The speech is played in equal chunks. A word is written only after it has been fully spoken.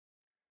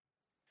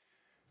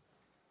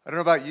I don't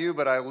know about you,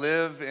 but I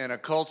live in a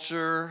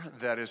culture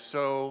that is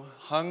so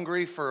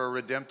hungry for a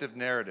redemptive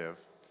narrative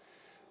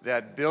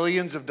that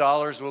billions of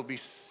dollars will be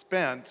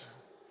spent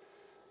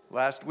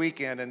last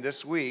weekend and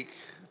this week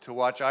to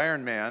watch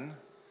Iron Man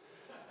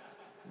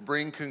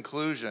bring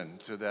conclusion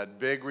to that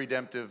big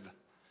redemptive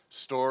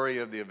story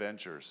of the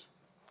Avengers.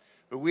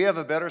 But we have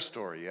a better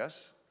story,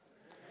 yes?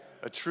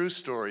 A true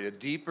story, a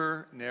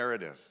deeper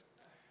narrative.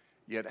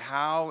 Yet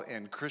how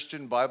in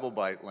Christian Bible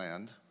Bite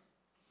land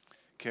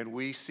can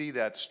we see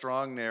that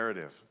strong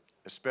narrative,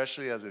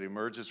 especially as it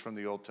emerges from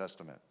the Old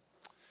Testament?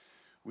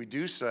 We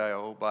do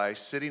so by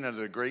sitting under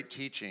the great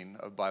teaching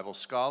of Bible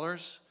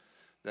scholars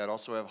that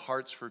also have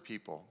hearts for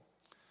people.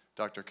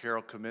 Dr.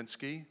 Carol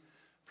Kaminski,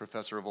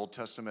 professor of Old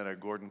Testament at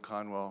Gordon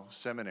Conwell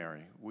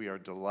Seminary. We are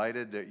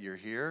delighted that you're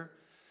here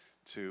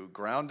to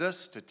ground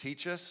us, to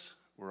teach us.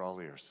 We're all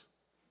ears.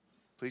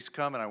 Please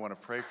come, and I want to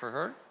pray for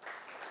her.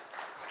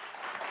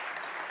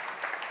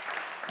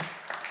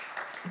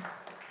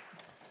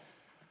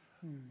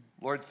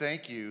 Lord,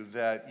 thank you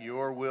that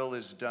your will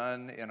is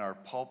done in our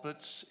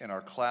pulpits, in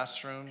our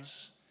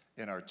classrooms,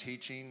 in our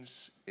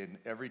teachings, in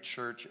every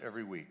church,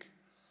 every week.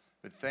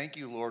 But thank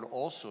you, Lord,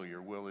 also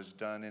your will is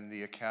done in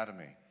the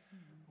academy,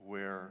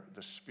 where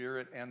the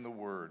Spirit and the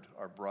Word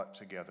are brought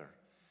together.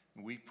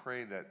 And we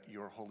pray that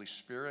your Holy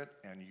Spirit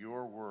and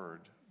your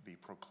Word be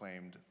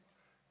proclaimed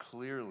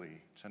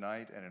clearly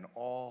tonight and in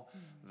all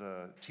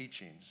the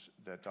teachings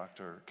that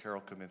Dr.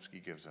 Carol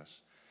Kaminski gives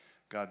us.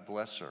 God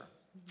bless her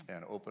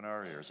and open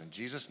our ears. In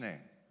Jesus'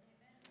 name,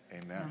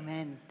 amen.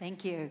 Amen.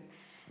 Thank you.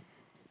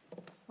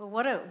 Well,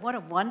 what a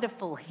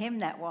wonderful hymn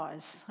that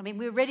was. I mean,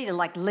 we were ready to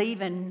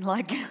leave and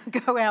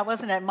go out,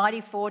 wasn't it?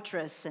 Mighty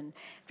Fortress and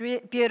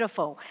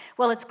beautiful.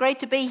 Well, it's great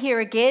to be here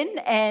again.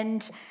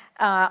 And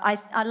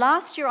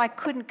last year I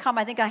couldn't come.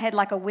 I think I had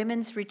a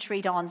women's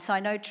retreat on. So I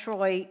know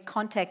Troy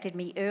contacted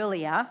me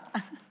earlier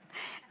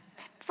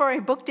before he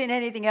booked in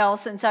anything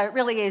else. And so it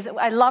really is.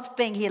 I loved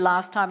being here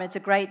last time. It's a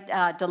great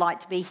delight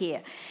to be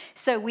here.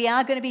 So we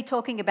are going to be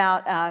talking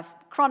about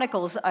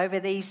Chronicles over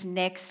these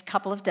next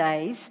couple of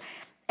days.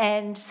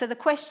 And so the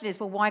question is,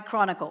 well, why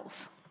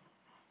Chronicles?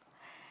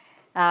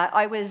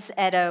 I was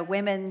at we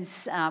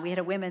had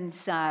a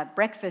women's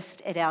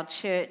breakfast at our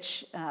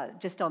church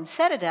just on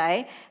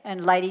Saturday,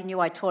 and a lady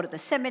knew I taught at the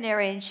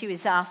seminary, and she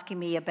was asking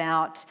me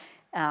about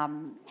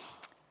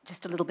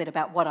just a little bit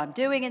about what I'm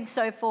doing and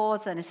so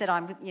forth. And I said,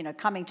 I'm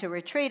coming to a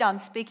retreat, I'm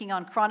speaking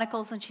on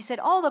Chronicles. And she said,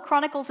 oh, the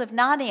Chronicles of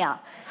Narnia.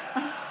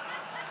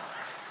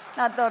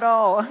 I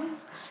thought,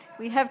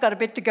 we have got a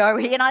bit to go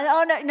here.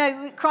 And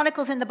no,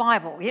 Chronicles in the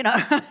Bible,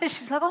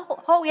 She's like,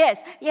 oh,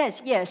 yes.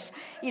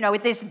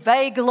 With this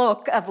vague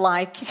look of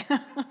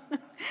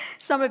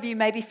some of you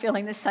may be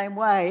feeling the same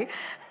way.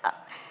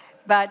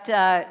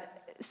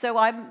 So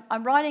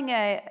I'm writing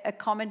a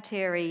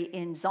commentary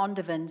in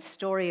Zondervan's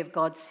Story of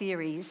God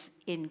series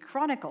in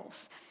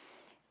Chronicles.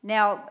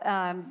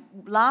 Now,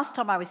 last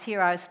time I was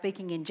here, I was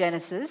speaking in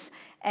Genesis,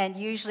 and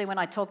usually when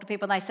I talk to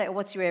people, and they say, oh,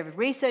 what's your area of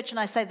research? And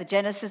I say the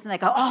Genesis, and they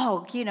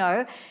go,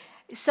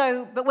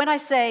 So, but when I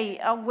say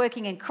I'm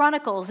working in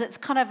Chronicles, it's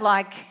kind of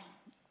like,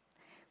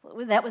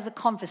 well, that was a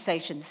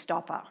conversation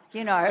stopper,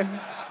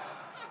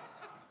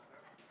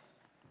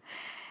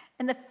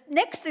 And the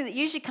next thing that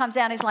usually comes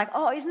out is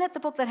isn't that the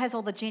book that has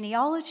all the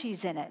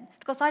genealogies in it?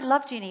 Because I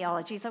love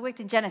genealogies. I worked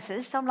in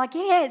Genesis, so I'm like,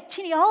 yeah,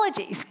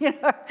 genealogies,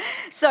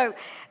 So,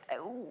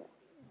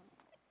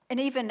 and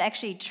even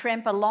actually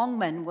Tremper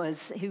Longman,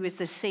 who was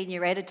the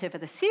senior editor for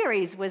the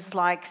series, was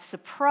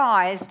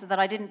surprised that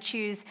I didn't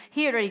choose.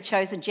 He had already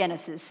chosen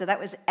Genesis, so that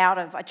was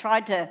I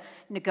tried to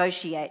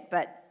negotiate,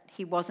 but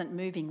he wasn't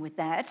moving with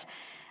that.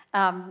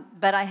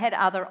 But I had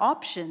other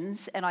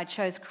options, and I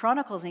chose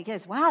Chronicles, and he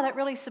goes, wow, that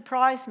really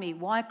surprised me.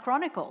 Why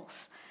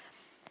Chronicles?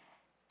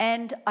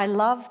 And I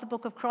love the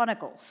book of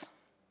Chronicles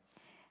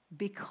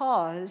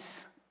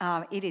because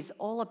it is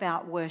all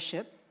about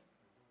worship.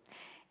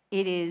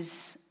 It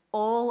is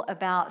all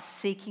about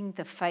seeking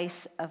the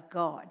face of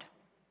God.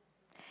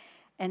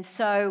 And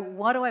so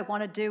what do I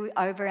want to do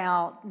over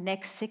our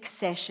next 6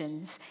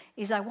 sessions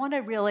is I want to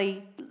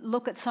really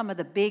look at some of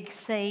the big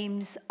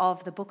themes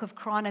of the book of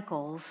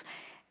Chronicles.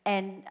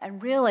 And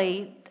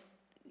really,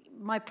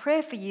 my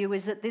prayer for you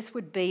is that this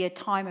would be a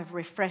time of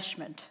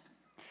refreshment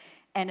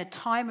and a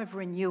time of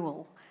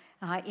renewal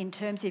in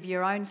terms of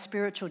your own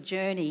spiritual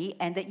journey,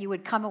 and that you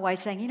would come away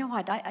saying, you know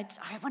what, I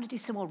want to do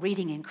some more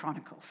reading in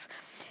Chronicles.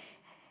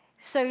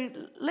 So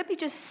let me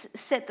just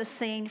set the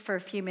scene for a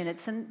few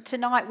minutes. And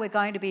tonight we're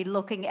going to be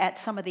looking at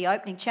some of the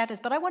opening chapters,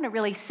 but I want to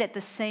really set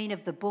the scene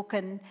of the book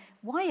and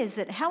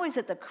how is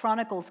it that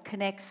Chronicles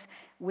connects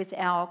with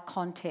our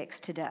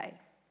context today?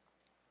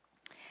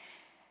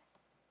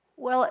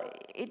 Well,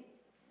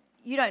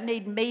 you don't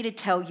need me to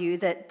tell you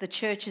that the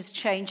church is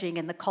changing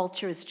and the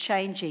culture is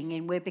changing,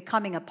 and we're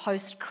becoming a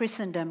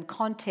post-Christendom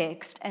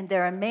context, and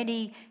there are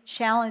many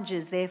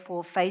challenges,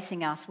 therefore,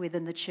 facing us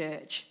within the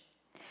church.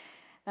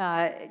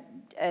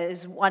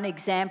 as one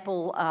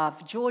example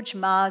of George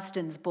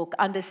Marsden's book,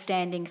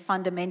 Understanding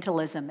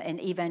Fundamentalism and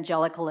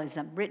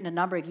Evangelicalism, written a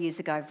number of years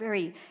ago,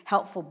 very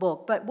helpful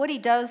book. But what he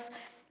does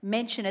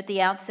mention at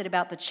the outset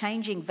about the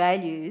changing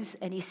values,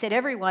 and he said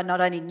everyone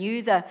not only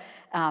knew the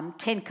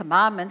Ten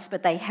Commandments,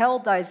 but they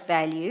held those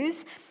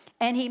values.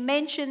 And he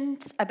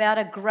mentions about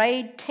a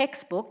grade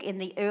textbook in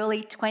the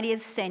early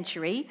 20th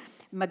century,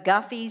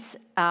 McGuffey's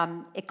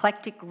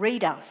Eclectic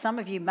Reader. Some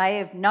of you may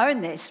have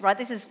known this, right?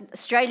 This is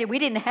Australia, we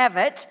didn't have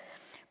it.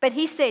 But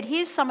he said,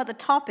 here's some of the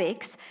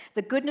topics: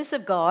 the goodness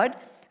of God,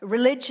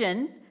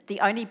 religion, the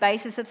only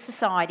basis of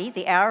society,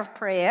 the hour of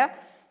prayer,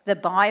 the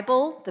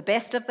Bible, the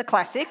best of the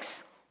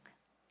classics.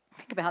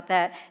 Think about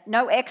that.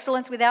 No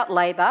excellence without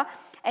labour.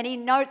 And he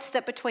notes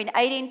that between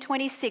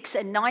 1826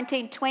 and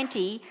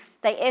 1920,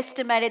 they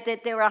estimated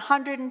that there were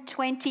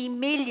 120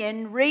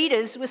 million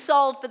readers were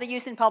sold for the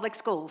use in public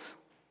schools.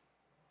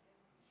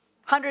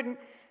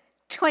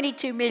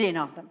 122 million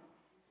of them.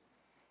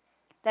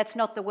 That's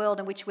not the world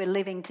in which we're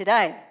living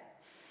today.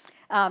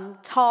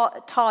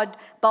 Todd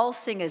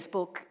Bolsinger's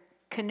book,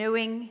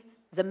 Canoeing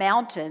the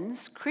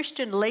Mountains,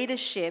 Christian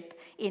Leadership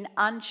in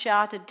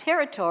Uncharted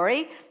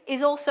Territory,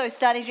 is also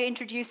starting to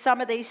introduce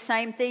some of these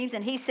same themes.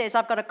 And he says,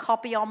 I've got a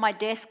copy on my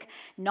desk,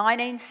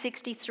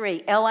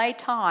 1963, LA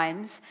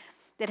Times,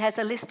 that has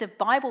a list of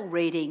Bible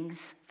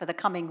readings for the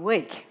coming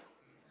week.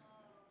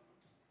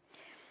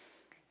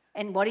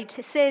 And what he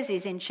says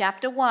is in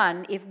chapter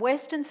 1, if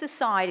Western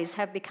societies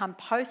have become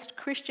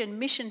post-Christian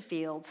mission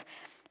fields,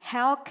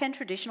 how can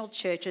traditional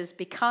churches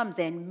become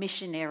then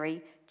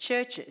missionary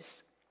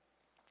churches?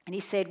 And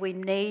he said we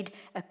need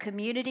a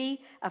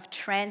community of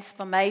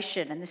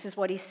transformation. And this is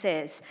what he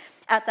says.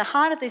 At the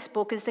heart of this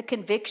book is the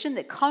conviction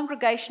that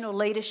congregational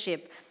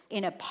leadership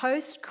in a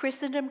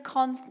post-Christendom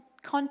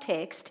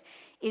context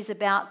is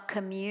about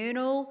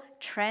communal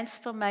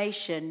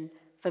transformation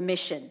for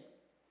mission.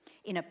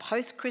 In a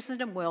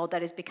post-Christendom world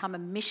that has become a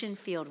mission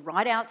field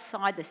right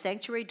outside the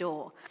sanctuary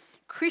door,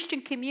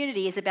 Christian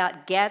community is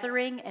about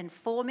gathering and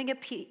forming a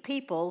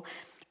people,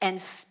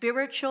 and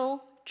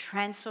spiritual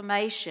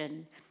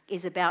transformation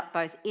is about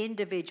both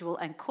individual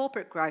and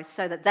corporate growth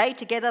so that they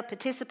together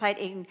participate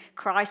in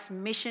Christ's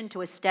mission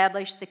to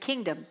establish the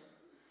kingdom.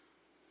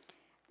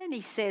 Then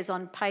he says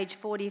on page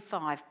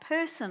 45,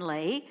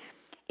 personally,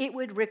 it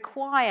would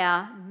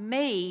require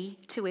me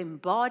to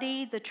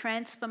embody the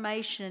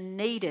transformation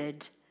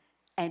needed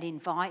and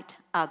invite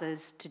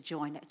others to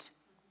join it.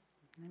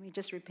 Let me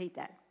just repeat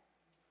that.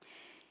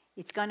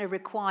 It's going to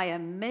require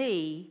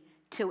me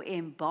to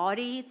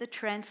embody the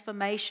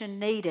transformation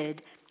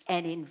needed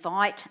and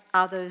invite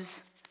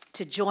others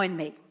to join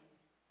me.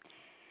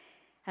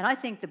 And I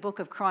think the book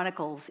of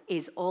Chronicles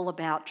is all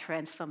about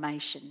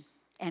transformation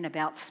and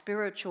about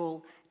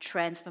spiritual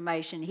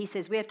transformation. He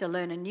says we have to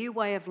learn a new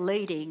way of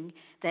leading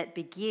that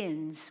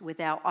begins with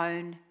our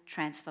own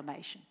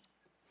transformation.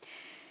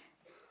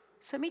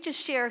 So let me just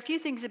share a few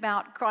things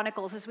about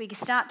Chronicles as we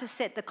start to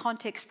set the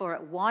context for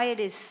it, why it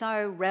is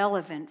so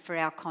relevant for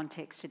our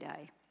context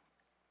today.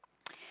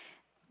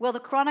 Well, the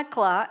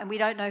chronicler, and we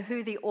don't know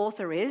who the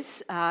author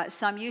is,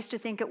 some used to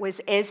think it was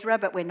Ezra,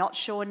 but we're not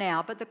sure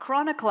now, but the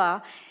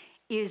chronicler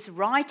is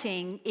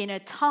writing in a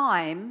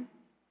time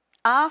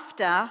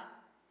after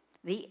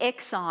the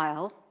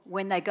exile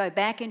when they go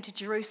back into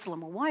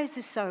Jerusalem. Well, why is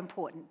this so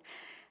important?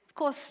 Of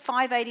course,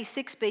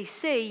 586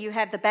 BC, you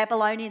have the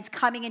Babylonians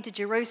coming into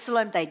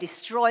Jerusalem. They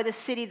destroy the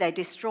city. They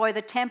destroy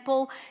the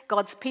temple.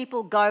 God's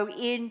people go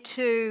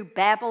into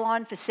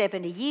Babylon for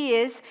 70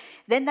 years.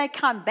 Then they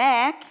come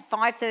back,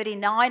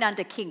 539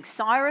 under King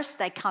Cyrus.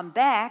 They come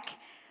back.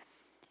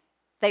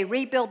 They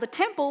rebuild the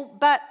temple,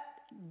 but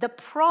the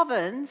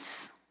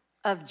province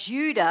of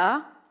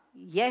Judah,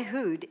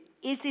 Yehud,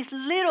 is this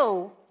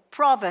little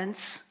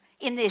province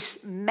in this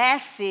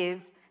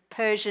massive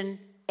Persian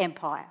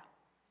empire.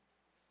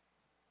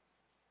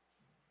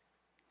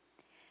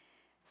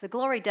 The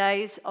glory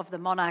days of the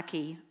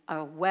monarchy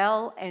are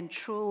well and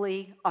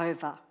truly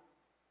over.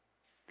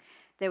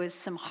 There was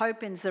some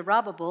hope in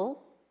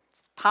Zerubbabel,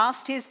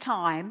 past his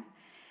time.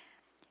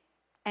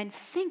 And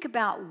think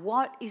about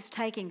what is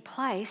taking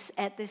place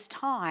at this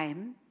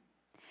time.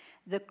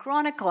 The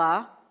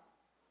chronicler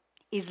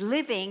is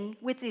living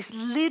with this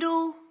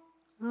little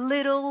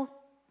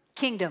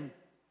kingdom,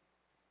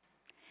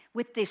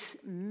 with this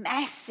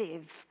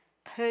massive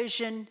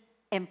Persian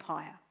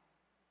empire.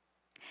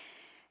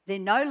 They're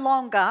no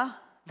longer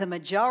the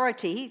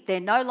majority.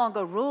 They're no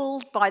longer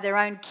ruled by their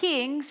own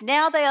kings.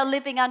 Now they are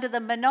living under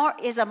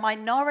as a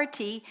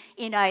minority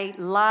in a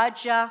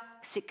larger,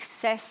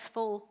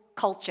 successful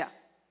culture.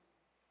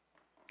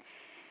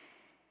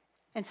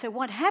 And so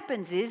what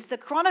happens is the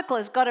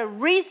chronicler's got to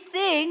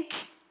rethink,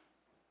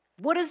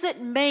 what does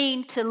it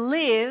mean to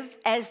live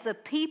as the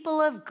people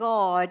of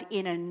God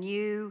in a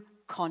new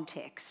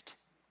context?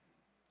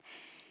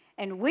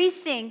 And we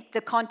think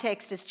the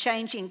context is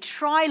changing.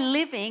 Try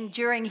living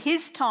during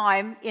his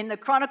time, in the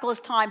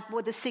chronicler's time,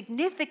 with the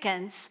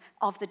significance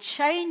of the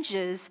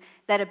changes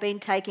that have been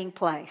taking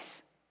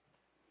place.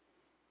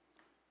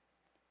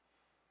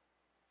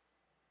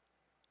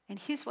 And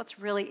here's what's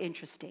really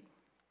interesting.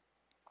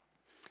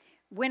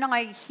 When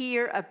I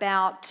hear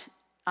about,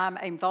 I'm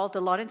involved a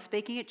lot in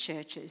speaking at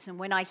churches, and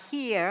when I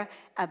hear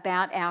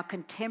about our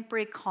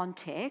contemporary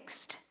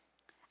context,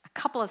 a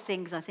couple of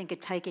things I think are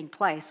taking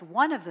place.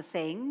 One of the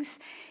things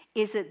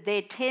is that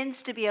there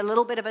tends to be a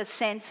little bit of a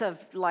sense of,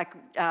 like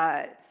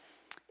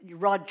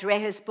Rod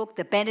Dreher's book,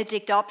 The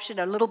Benedict Option,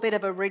 a little bit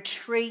of a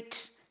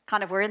retreat,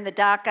 kind of we're in the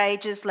dark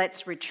ages,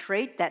 let's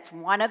retreat. That's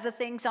one of the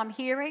things I'm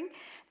hearing.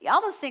 The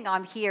other thing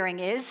I'm hearing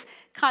is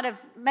kind of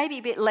maybe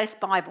a bit less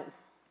Bible.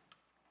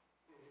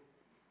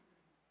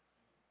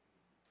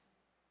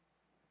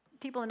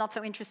 People are not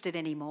so interested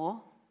anymore,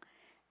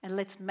 and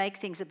let's make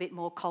things a bit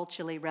more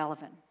culturally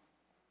relevant.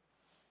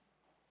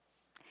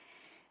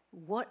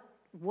 What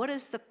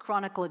does the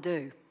chronicler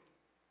do?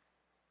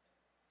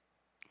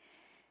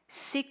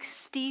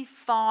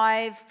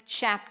 65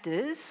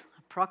 chapters,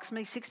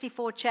 approximately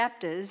 64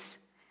 chapters,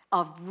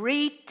 of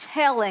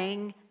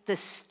retelling the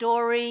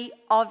story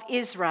of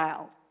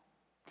Israel.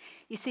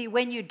 You see,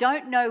 when you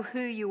don't know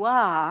who you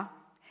are,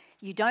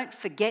 you don't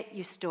forget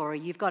your story.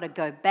 You've got to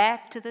go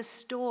back to the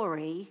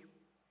story,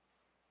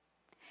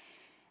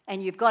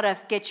 and you've got to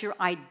get your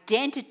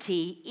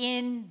identity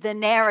in the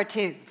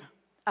narrative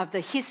of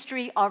the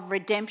history of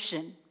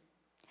redemption.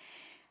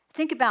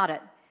 Think about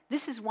it.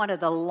 This is one of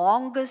the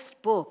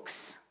longest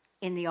books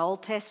in the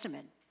Old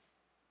Testament.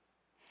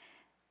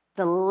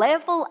 The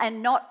level,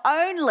 and not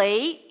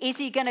only is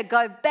he going to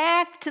go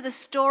back to the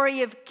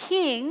story of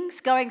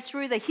kings, going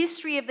through the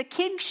history of the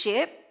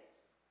kingship,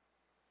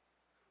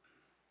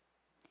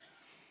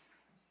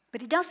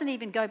 but he doesn't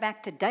even go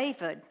back to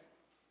David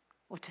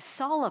or to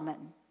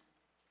Solomon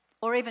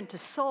or even to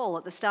Saul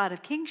at the start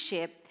of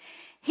kingship.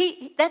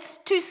 That's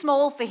too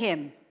small for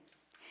him.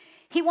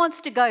 He wants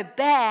to go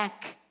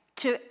back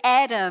to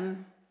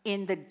Adam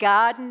in the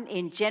garden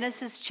in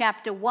Genesis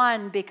chapter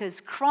 1,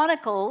 because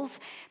Chronicles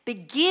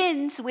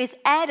begins with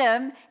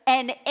Adam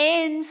and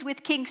ends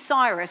with King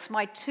Cyrus.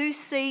 My two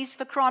C's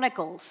for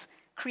Chronicles: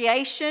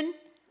 creation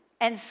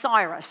and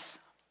Cyrus.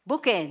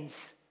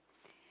 Bookends.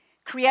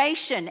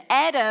 Creation,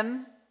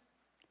 Adam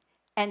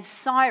and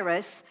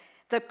Cyrus.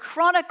 The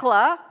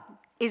chronicler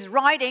is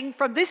writing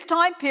from this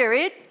time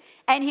period,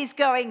 and he's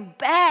going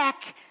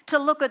back to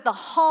look at the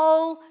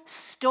whole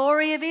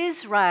story of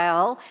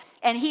Israel,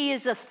 and he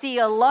is a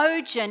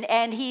theologian,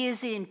 and he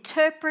is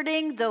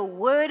interpreting the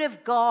Word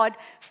of God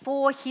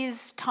for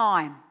his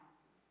time.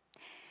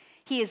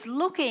 He is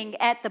looking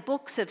at the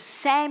books of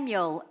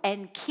Samuel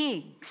and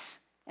Kings.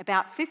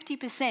 About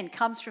 50%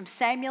 comes from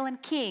Samuel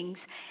and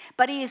Kings,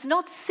 but he is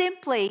not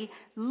simply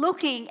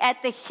looking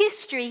at the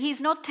history.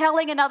 He's not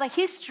telling another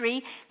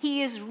history.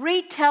 He is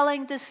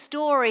retelling the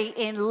story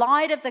in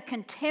light of the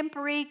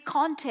contemporary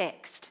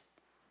context.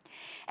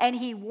 And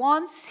he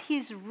wants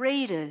his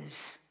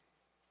readers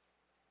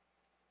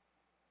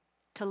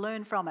to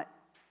learn from it,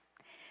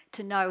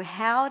 to know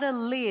how to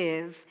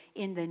live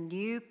in the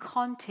new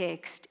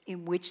context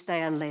in which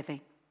they are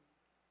living.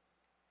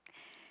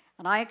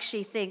 And I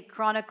actually think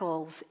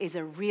Chronicles is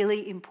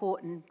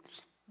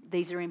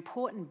these are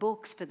important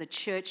books for the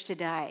church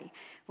today.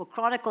 Well,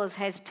 Chronicles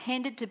has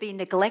tended to be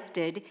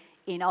neglected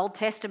in Old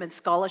Testament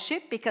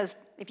scholarship, because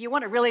if you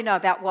want to really know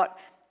about what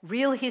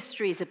real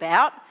history is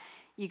about,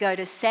 you go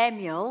to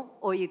Samuel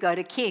or you go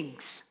to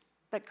Kings.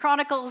 But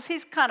Chronicles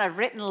is kind of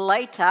written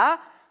later.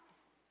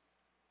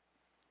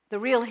 The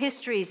real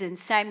history is in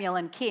Samuel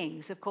and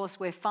Kings. Of course,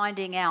 we're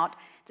finding out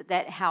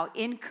that how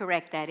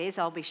incorrect that is.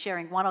 I'll be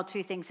sharing one or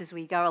two things as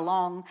we go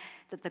along,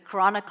 that the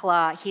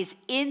chronicler, his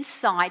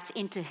insights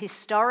into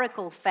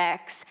historical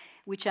facts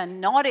which are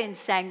not in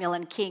Samuel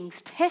and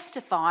Kings,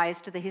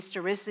 testifies to the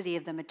historicity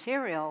of the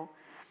material.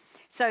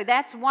 So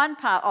that's one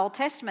part, Old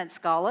Testament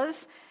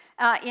scholars.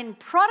 In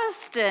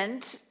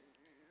Protestant,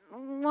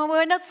 well,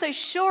 we're not so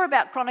sure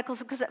about Chronicles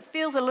because it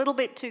feels a little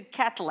bit too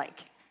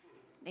Catholic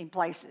in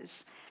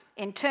places,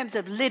 in terms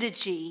of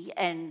liturgy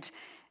and,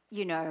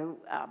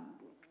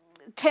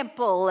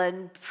 temple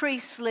and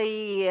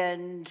priestly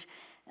and,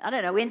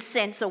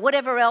 incense or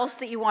whatever else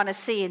that you want to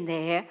see in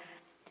there.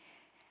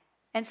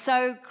 And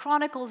so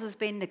Chronicles has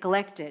been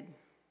neglected.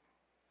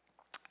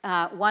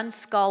 One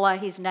scholar,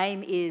 his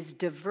name is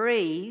De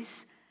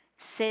Vries,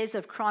 says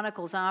of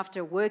Chronicles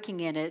after working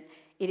in it,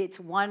 it's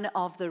one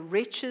of the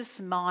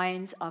richest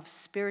mines of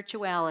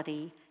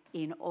spirituality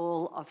in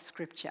all of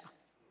Scripture.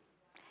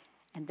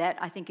 And that,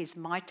 I think, is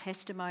my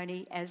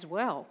testimony as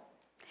well.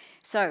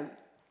 So,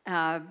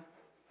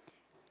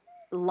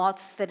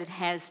 lots that it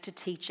has to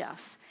teach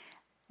us.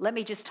 Let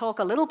me just talk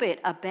a little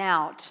bit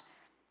about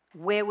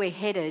where we're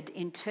headed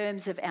in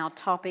terms of our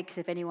topics,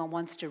 if anyone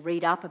wants to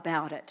read up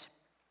about it,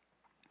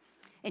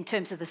 in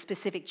terms of the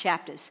specific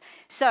chapters.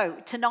 So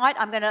tonight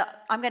I'm going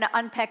to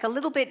unpack a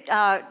little bit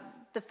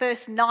the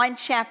first 9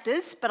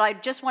 chapters, but I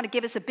just want to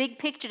give us a big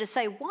picture to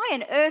say, why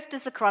on earth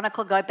does the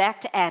chronicler go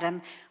back to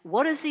Adam?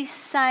 What is he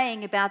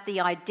saying about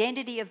the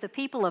identity of the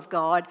people of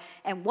God,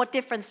 and what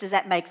difference does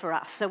that make for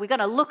us? So we're going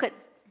to look at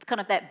kind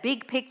of that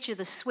big picture,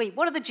 the sweep.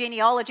 What are the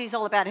genealogies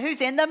all about?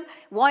 Who's in them?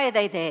 Why are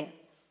they there?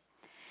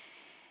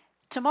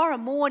 Tomorrow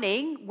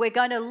morning, we're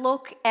going to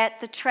look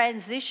at the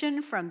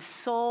transition from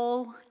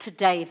Saul to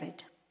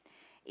David.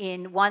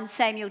 In 1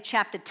 Samuel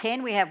chapter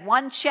 10, we have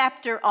one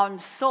chapter on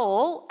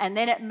Saul, and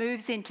then it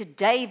moves into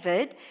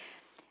David.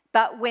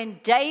 But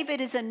when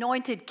David is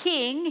anointed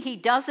king, he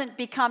doesn't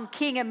become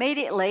king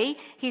immediately.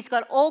 He's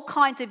got all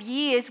kinds of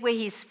years where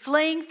he's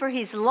fleeing for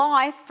his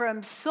life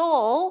from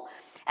Saul.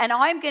 And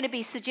I'm going to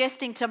be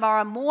suggesting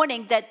tomorrow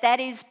morning that that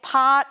is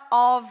part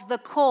of the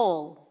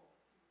call.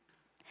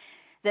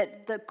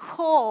 That the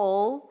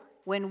call,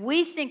 when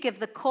we think of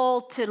the call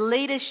to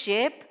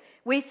leadership,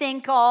 we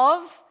think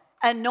of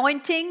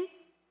anointing,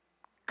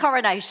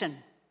 coronation.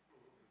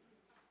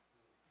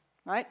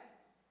 Right?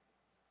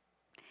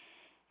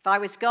 If I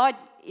was God,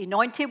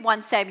 anoint him,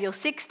 1 Samuel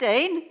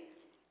 16,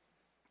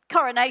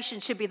 coronation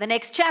should be the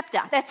next chapter.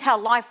 That's how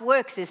life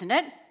works, isn't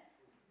it?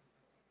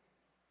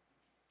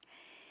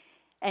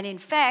 And in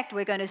fact,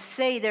 we're going to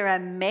see there are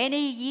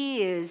many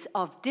years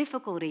of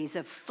difficulties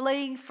of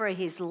fleeing for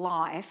his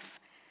life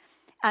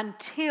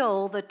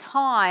until the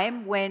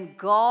time when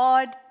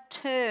God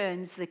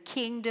turns the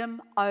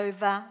kingdom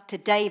over to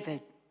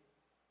David.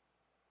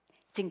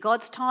 It's in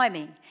God's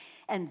timing.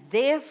 And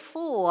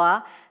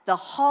therefore, the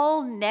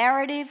whole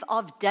narrative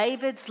of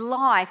David's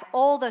life,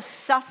 all the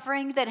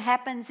suffering that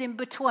happens in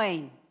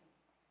between,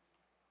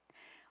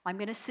 I'm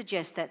going to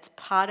suggest that's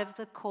part of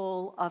the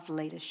call of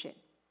leadership.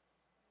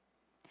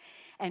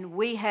 And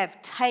we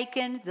have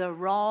taken the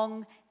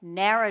wrong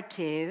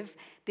narrative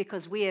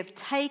because we have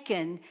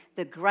taken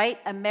the great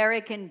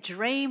American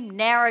dream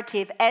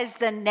narrative as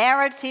the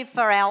narrative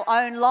for our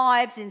own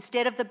lives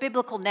instead of the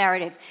biblical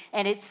narrative.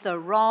 And it's the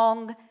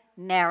wrong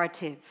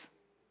narrative.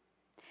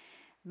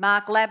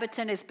 Mark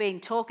Labberton has been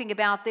talking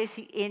about this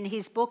in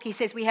his book. He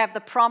says we have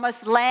the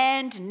promised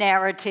land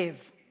narrative.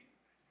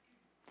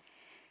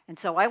 And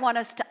so I want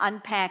us to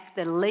unpack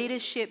the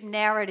leadership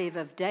narrative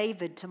of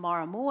David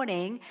tomorrow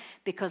morning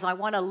because I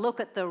want to look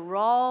at the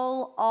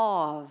role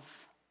of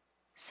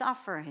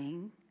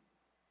suffering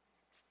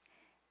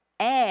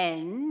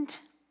and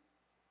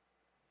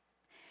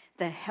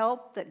the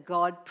help that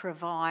God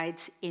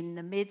provides in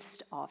the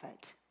midst of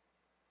it.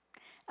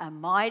 A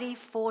mighty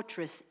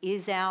fortress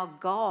is our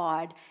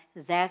God.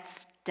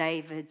 That's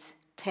David's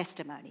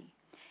testimony.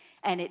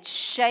 And it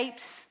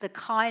shapes the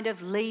kind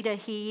of leader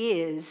he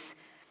is.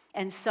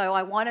 And so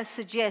I want to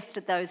suggest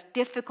at those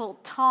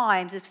difficult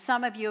times, if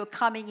some of you are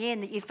coming in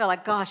that you feel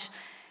like, gosh,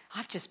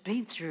 I've just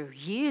been through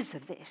years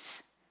of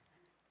this,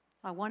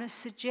 I want to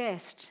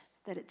suggest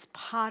that it's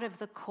part of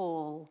the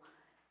call,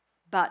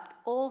 but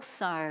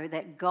also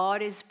that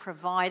God is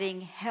providing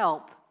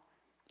help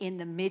in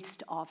the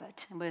midst of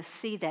it. And we'll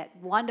see that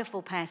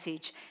wonderful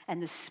passage.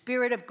 And the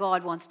Spirit of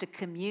God wants to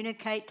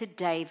communicate to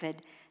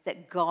David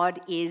that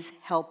God is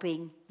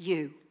helping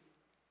you.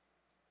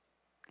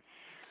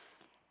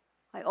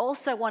 I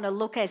also want to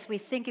look, as we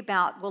think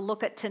about, we'll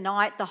look at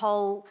tonight, the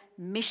whole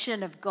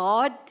mission of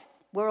God.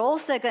 We're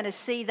also going to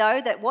see, though,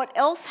 that what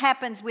else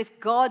happens with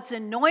God's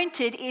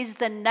anointed is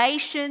the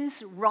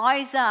nations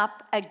rise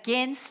up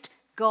against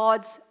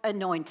God's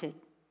anointed.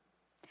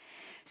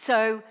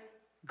 So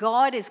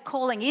God is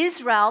calling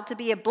Israel to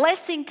be a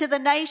blessing to the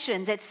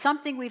nations. It's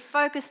something we've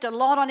focused a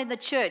lot on in the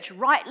church,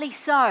 rightly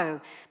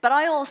so. But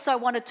I also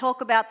want to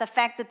talk about the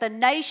fact that the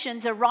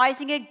nations are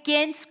rising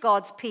against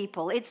God's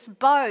people. It's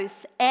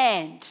both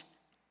and.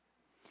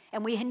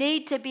 And we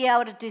need to be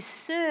able to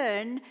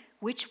discern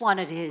which one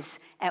it is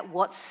at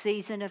what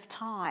season of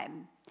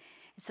time.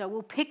 So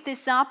we'll pick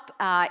this up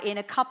in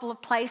a couple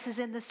of places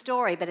in the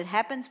story, but it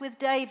happens with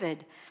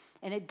David.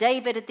 And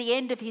David at the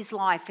end of his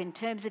life, in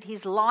terms of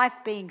his life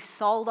being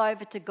sold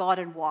over to God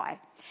and why.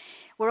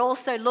 We'll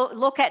also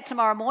look at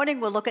tomorrow morning,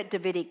 we'll look at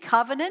Davidic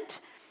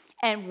covenant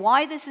and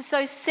why this is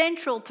so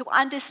central to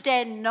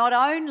understand not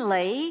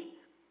only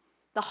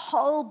the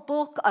whole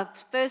book of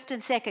 1st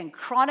and 2nd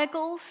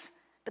Chronicles,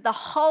 but the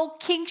whole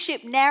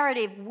kingship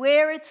narrative,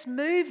 where it's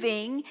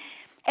moving,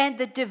 and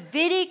the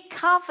Davidic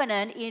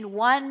covenant in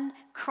 1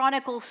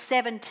 Chronicles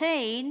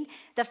 17,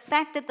 the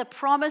fact that the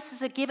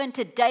promises are given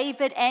to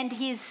David and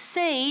his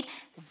seed,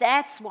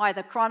 that's why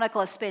the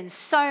chronicler spends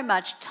so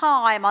much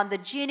time on the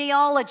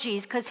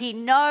genealogies, because he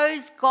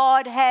knows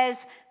God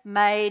has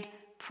made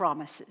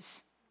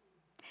promises.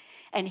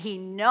 And he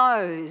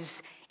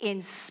knows,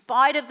 in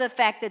spite of the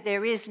fact that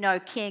there is no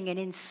king, and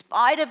in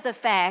spite of the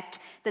fact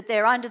that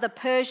they're under the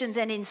Persians,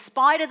 and in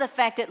spite of the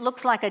fact it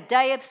looks like a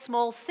day of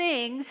small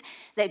things,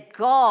 that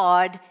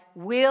God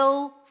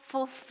will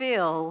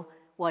fulfill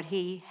what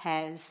he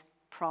has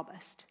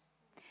promised.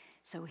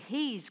 So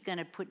he's going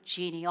to put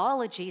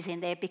genealogies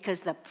in there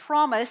because the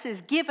promise is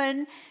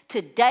given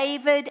to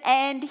David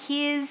and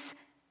his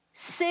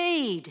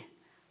seed.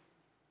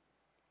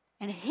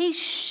 And he's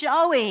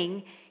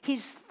showing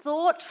his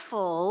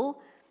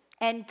thoughtful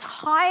and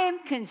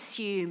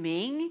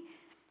time-consuming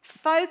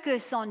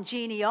focus on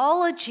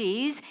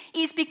genealogies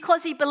is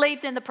because he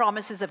believes in the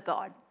promises of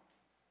God.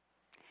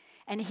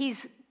 And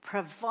he's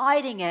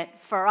providing it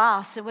for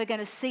us. And we're going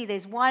to see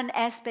there's one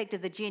aspect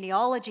of the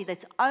genealogy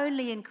that's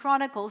only in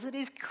Chronicles that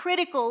is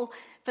critical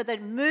for the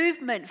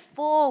movement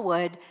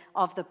forward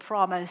of the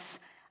promise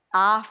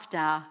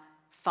after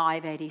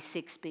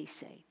 586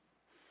 BC.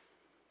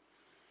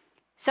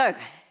 So,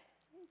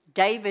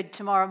 David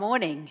tomorrow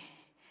morning.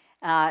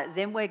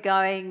 Then we're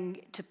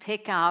going to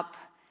pick up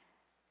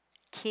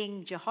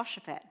King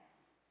Jehoshaphat.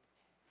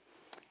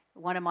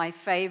 One of my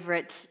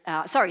favorite,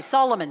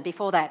 Solomon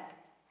before that.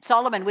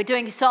 We're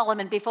doing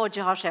Solomon before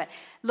Jehoshaphat.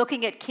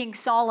 Looking at King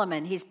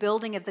Solomon, his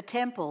building of the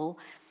temple.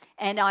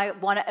 And I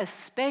want to,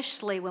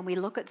 especially when we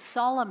look at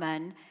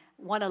Solomon,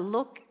 want to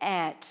look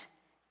at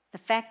the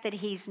fact that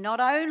he's not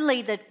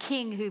only the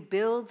king who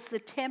builds the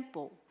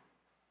temple,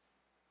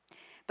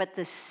 but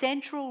the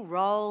central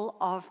role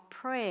of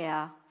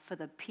prayer for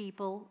the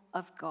people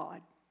of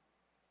God.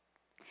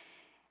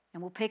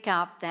 And we'll pick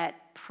up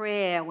that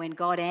prayer when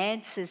God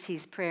answers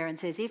his prayer and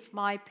says, if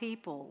my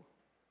people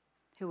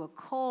who are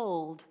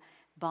called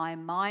by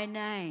my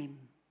name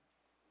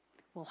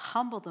will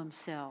humble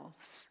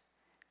themselves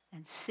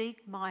and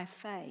seek my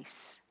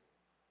face,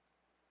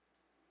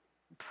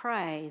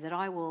 pray that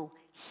I will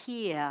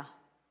hear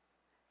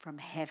from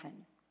heaven.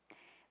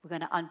 We're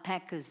going to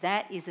unpack because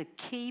that is a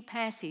key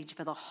passage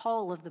for the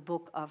whole of the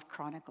book of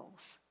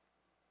Chronicles.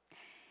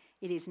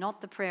 It is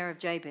not the prayer of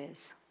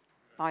Jabez,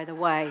 by the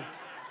way.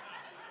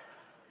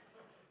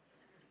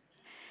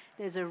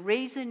 There's a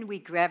reason we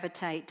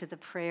gravitate to the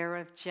prayer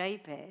of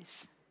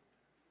Jabez.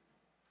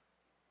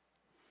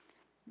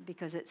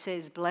 Because it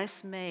says,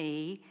 bless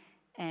me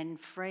and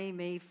free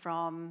me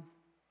from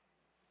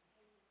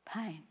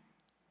pain.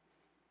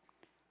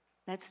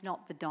 That's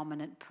not the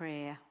dominant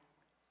prayer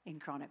in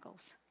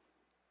Chronicles.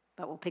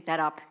 But we'll pick that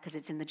up because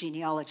it's in the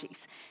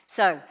genealogies.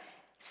 So,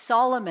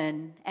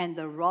 Solomon and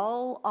the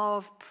role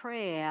of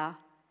prayer,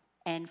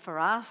 and for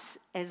us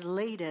as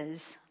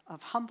leaders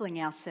of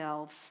humbling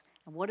ourselves,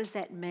 and what does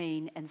that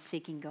mean, and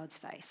seeking God's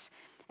face.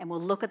 And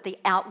we'll look at the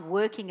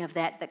outworking of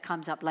that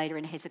comes up later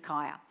in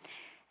Hezekiah.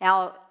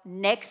 Our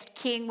next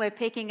king we're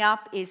picking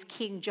up is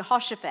King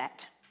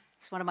Jehoshaphat.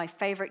 He's one of my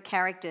favorite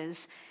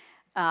characters.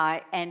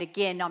 And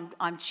again,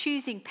 I'm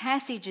choosing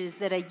passages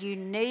that are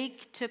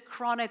unique to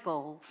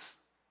Chronicles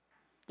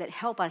that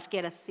help us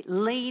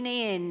lean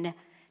in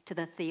to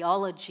the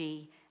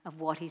theology of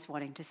what he's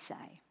wanting to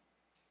say.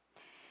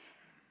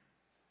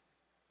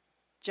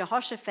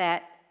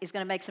 Jehoshaphat is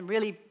going to make some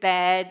really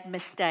bad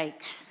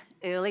mistakes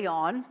early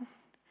on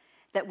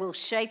that will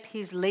shape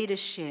his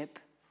leadership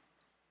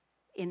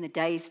in the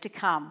days to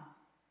come.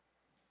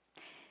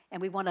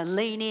 And we want to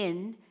lean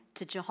in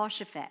to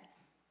Jehoshaphat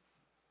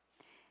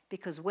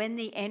because when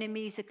the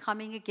enemies are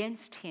coming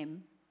against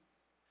him,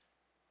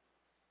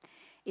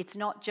 it's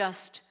not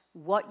just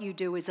what you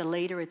do as a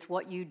leader, it's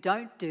what you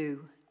don't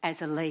do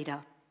as a leader.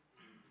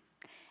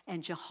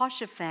 And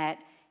Jehoshaphat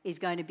is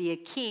going to be a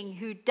king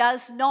who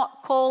does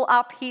not call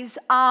up his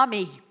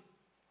army.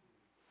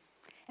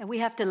 And we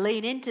have to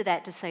lean into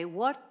that to say,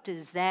 what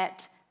does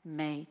that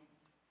mean?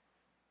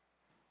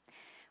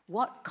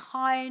 What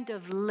kind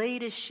of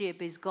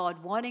leadership is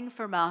God wanting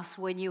from us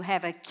when you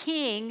have a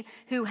king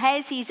who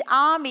has his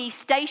army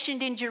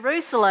stationed in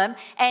Jerusalem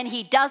and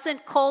he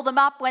doesn't call them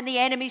up when the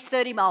enemy's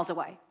 30 miles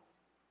away?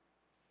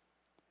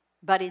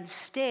 But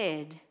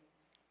instead,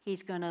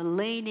 he's going to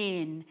lean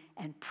in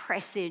and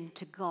press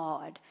into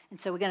God. And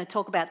so we're going to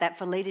talk about that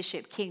for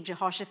leadership, King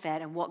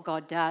Jehoshaphat and what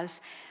God does.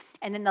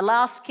 And then the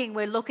last king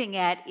we're looking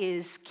at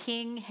is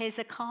King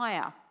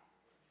Hezekiah.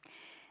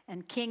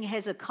 And King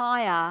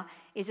Hezekiah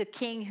is a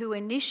king who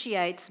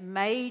initiates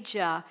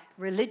major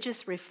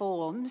religious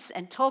reforms,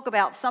 and talk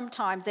about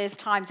sometimes there's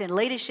times in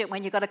leadership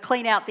when you've got to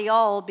clean out the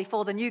old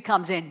before the new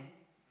comes in.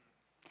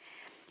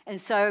 And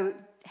so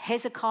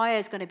Hezekiah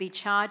is going to be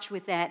charged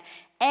with that.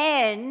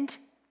 And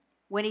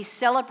when he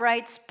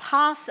celebrates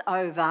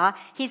Passover,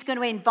 he's going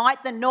to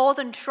invite the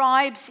northern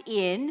tribes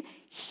in.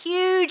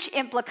 Huge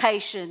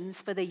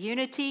implications for the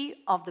unity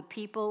of the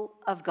people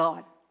of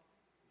God.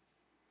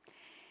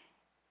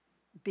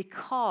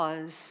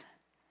 Because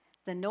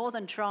the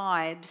northern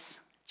tribes,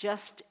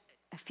 just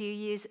a few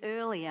years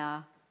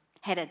earlier,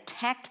 had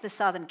attacked the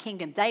southern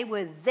kingdom. They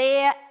were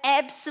their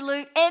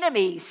absolute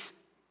enemies.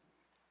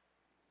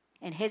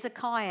 And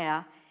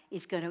Hezekiah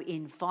is going to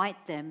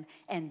invite them,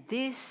 and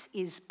this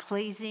is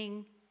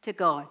pleasing to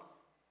God.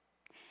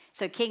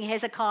 So King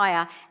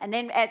Hezekiah, and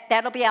then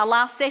that'll be our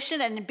last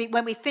session, and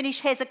when we finish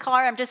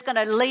Hezekiah, I'm just going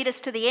to lead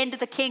us to the end of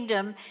the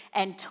kingdom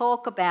and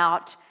talk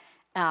about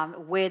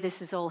where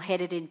this is all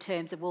headed in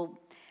terms of,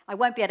 I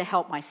won't be able to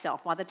help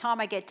myself. By the time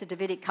I get to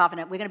Davidic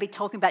covenant, we're going to be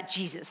talking about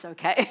Jesus,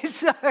 okay?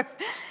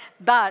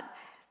 But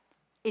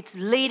it's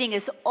leading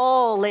us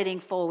all leading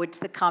forward to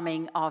the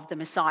coming of the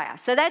Messiah.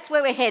 So that's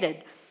where we're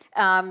headed,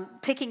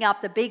 picking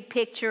up the big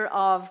picture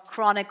of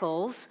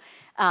Chronicles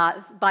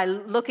by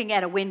looking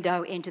at a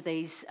window into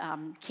these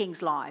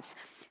kings' lives.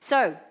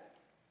 So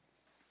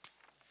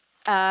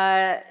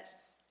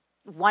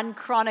 1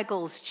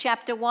 Chronicles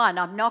chapter 1.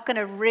 I'm not going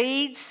to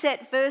read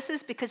set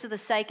verses because of the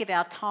sake of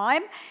our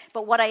time,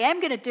 but what I am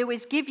going to do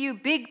is give you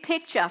big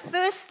picture.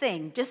 First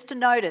thing, just to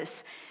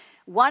notice,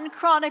 1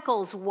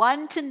 Chronicles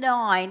 1 to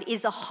 9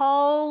 is a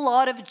whole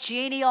lot of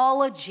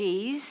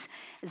genealogies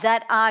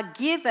that are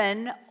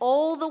given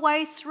all the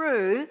way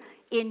through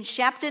in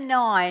chapter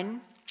 9,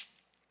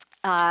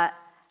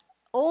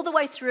 all the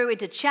way through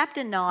into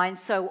chapter 9.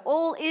 So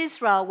all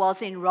Israel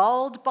was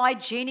enrolled by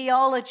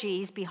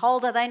genealogies.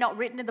 Behold, are they not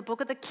written in the book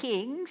of the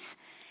Kings?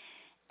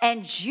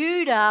 And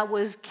Judah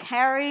was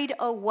carried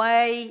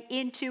away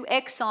into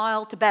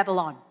exile to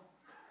Babylon.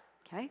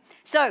 Okay,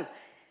 so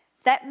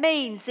that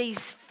means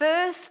these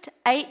first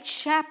 8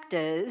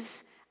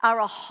 chapters are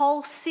a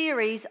whole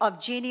series of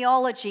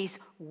genealogies.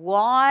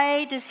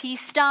 Why does he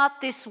start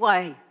this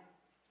way?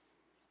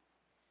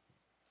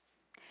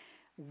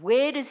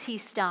 Where does he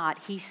start?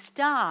 He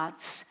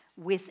starts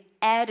with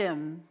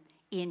Adam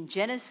in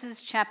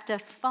Genesis chapter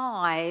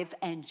 5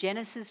 and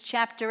Genesis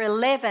chapter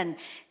 11.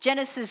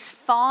 Genesis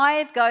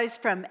 5 goes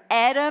from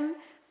Adam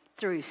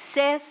through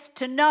Seth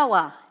to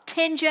Noah,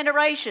 10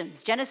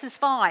 generations, Genesis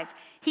 5.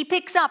 He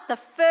picks up the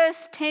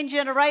first 10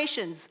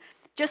 generations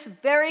just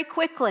very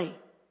quickly.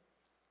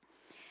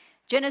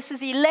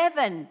 Genesis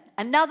 11,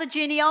 another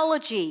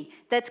genealogy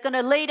that's going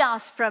to lead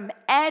us from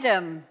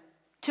Adam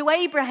to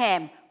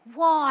Abraham.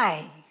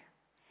 Why?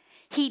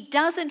 He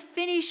doesn't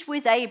finish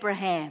with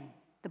Abraham.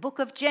 The book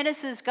of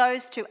Genesis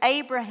goes to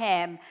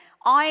Abraham,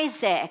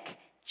 Isaac,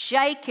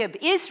 Jacob,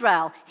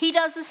 Israel. He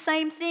does the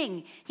same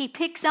thing. He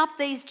picks up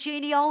these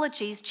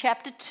genealogies,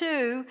 chapter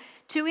 2,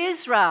 to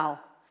Israel.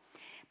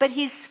 But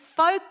his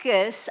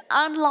focus,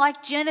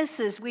 unlike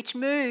Genesis, which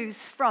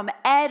moves from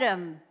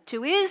Adam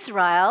to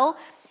Israel,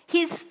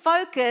 his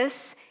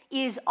focus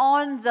is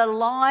on the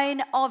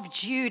line of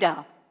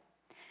Judah.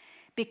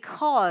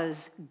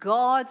 Because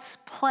God's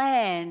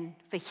plan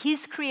for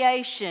his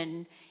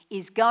creation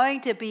is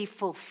going to be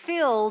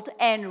fulfilled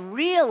and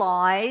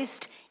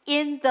realized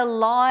in the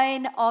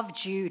line of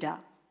Judah.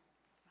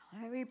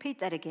 I repeat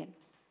that again.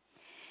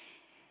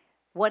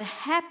 What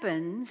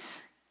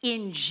happens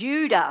in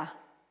Judah,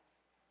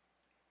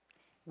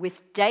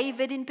 with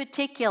David in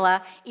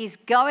particular, is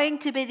going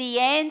to be the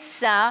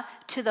answer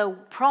to the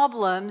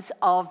problems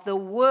of the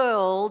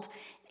world.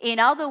 In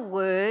other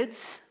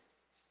words,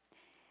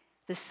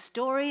 the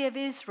story of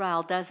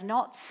Israel does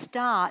not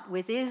start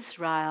with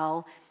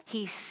Israel.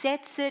 He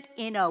sets it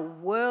in a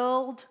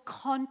world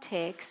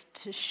context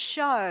to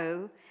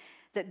show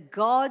that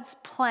God's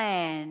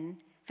plan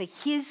for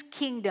his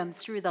kingdom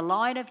through the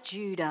line of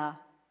Judah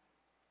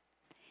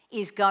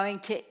is going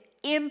to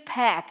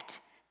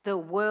impact the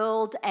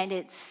world, and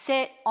it's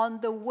set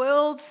on the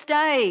world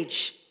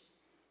stage.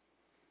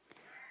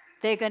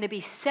 They're going to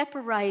be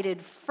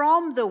separated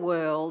from the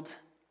world,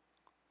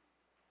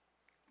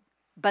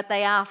 but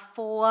they are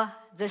for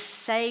the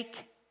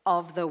sake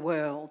of the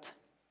world.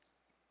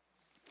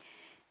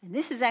 And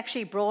this is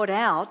actually brought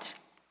out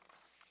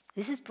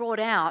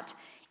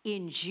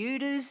in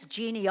Judah's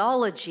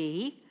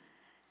genealogy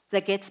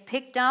that gets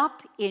picked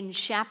up in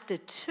chapter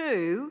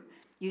 2.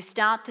 You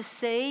start to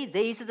see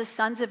these are the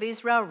sons of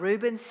Israel: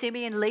 Reuben,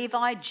 Simeon,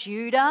 Levi,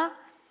 Judah.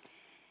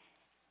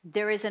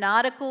 There is an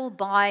article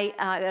by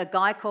a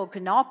guy called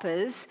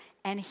Canopus,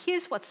 and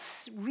here's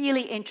what's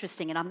really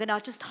interesting, and I'm going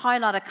to just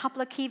highlight a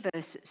couple of key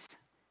verses.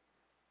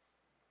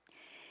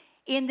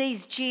 In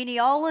these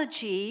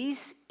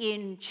genealogies,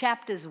 in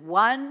chapters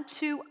 1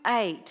 to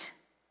 8,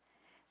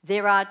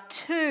 there are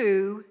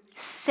 2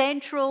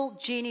 central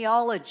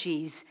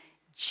genealogies: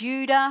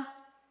 Judah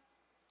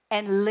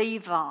and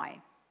Levi.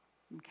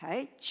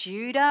 Okay,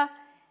 Judah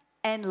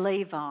and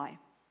Levi.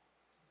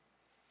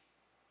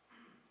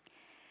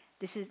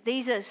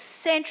 These are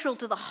central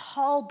to the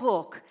whole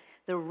book.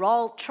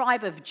 The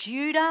tribe of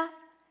Judah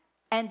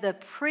and the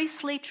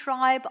priestly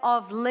tribe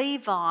of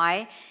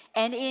Levi.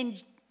 And in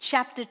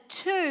chapter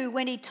 2,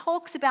 when he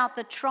talks about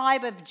the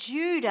tribe of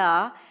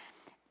Judah,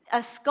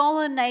 a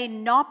scholar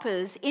named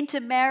Knoppers,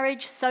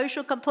 intermarriage,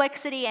 social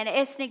complexity, and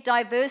ethnic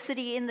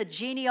diversity in the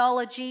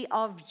genealogy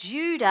of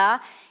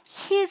Judah,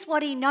 here's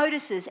what he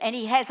notices, and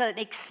he has an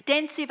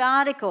extensive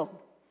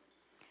article.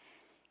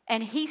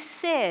 And he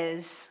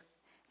says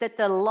that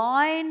the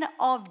line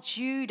of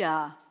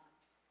Judah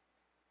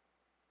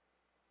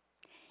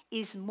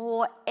is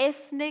more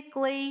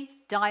ethnically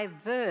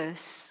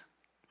diverse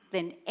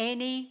than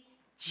any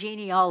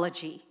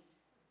genealogy.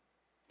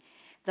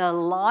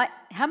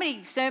 How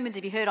many sermons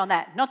have you heard on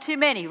that? Not too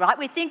many, right?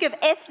 We think of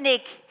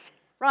ethnic,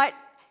 right?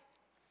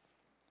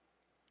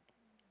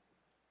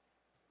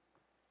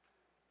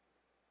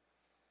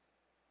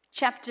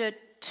 Chapter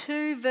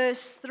 2,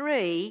 verse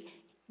 3,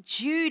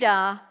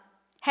 Judah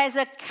has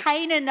a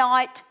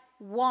Canaanite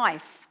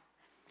wife.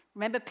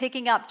 Remember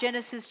picking up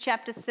Genesis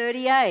chapter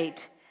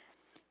 38.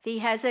 He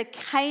has a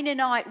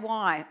Canaanite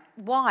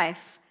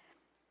wife.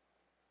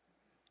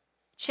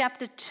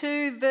 Chapter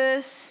 2,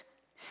 verse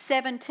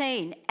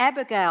 17.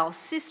 Abigail,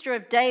 sister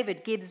of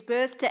David, gives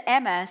birth to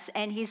Amas,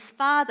 and his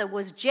father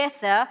was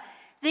Jether,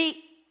 the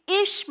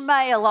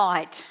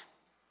Ishmaelite.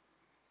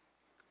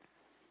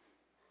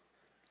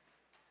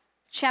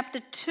 chapter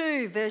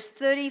 2, verse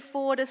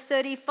 34 to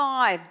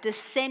 35,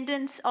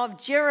 descendants of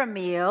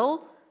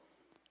Jerahmeel,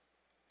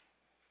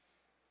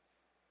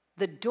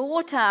 the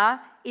daughter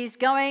is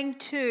going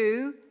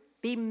to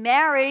be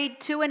married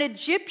to an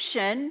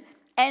Egyptian,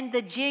 and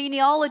the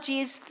genealogy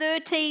is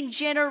 13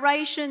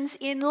 generations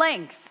in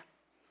length.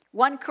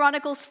 1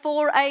 Chronicles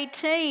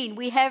 4:18,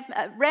 we have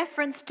a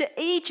reference to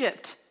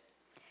Egypt.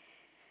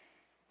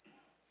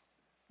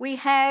 We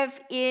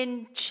have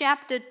in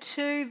chapter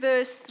 2,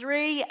 verse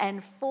 3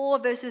 and 4,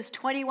 verses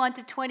 21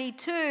 to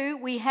 22,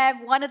 we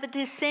have one of the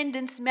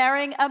descendants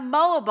marrying a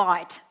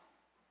Moabite.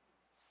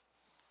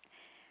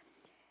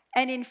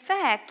 And in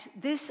fact,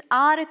 this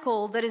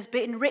article that has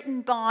been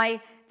written by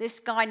this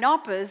guy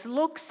Knoppers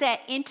looks at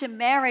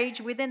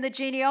intermarriage within the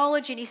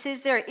genealogy, and he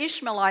says there are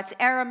Ishmaelites,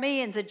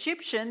 Arameans,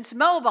 Egyptians,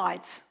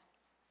 Moabites.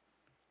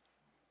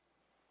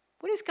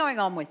 What is going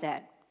on with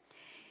that?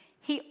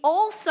 He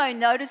also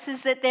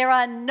notices that there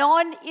are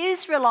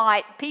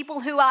non-Israelite people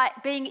who are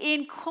being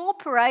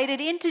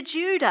incorporated into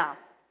Judah.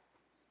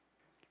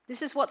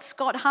 This is what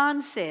Scott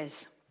Hahn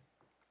says.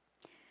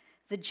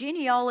 The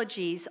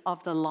genealogies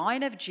of the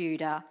line of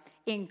Judah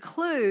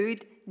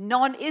include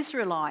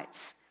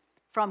non-Israelites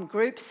from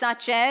groups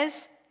such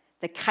as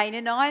the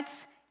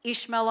Canaanites,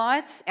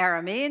 Ishmaelites,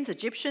 Arameans,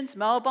 Egyptians,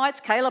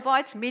 Moabites,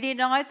 Calebites,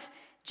 Midianites,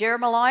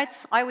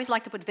 Jerahmeelites. I always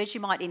like to put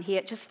Vegemite in here.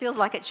 It just feels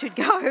like it should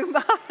go.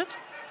 But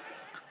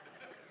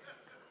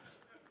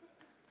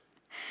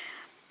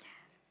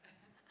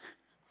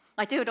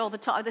I do it all the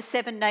time, the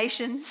 7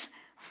 nations.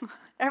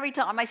 Every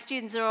time my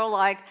students are all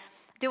like,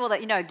 do all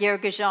that,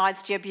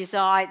 Girgashites,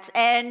 Jebusites,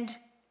 and,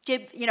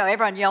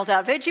 everyone yells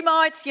out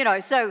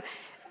Vegemites, so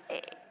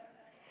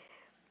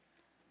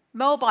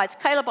Moabites,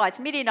 Calebites,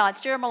 Midianites,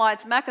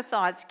 Jerahmeelites,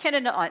 Maccathites,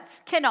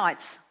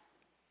 Kenites.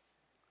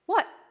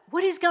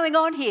 What is going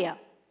on here?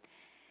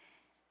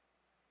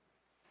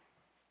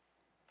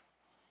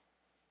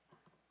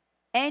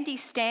 Andy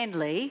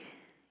Stanley,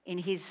 I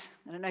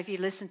don't know if you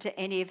listen to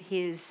any of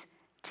his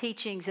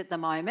teachings at the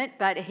moment,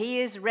 but he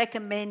is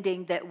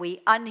recommending that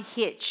we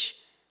unhitch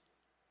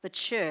the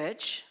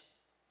church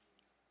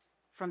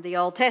from the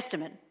Old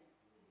Testament.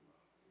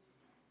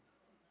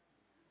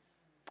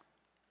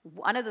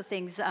 One of the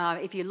things,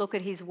 if you look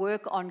at his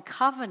work on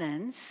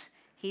covenants,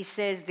 he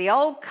says the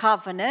Old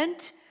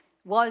Covenant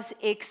was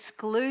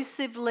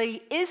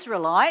exclusively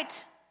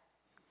Israelite.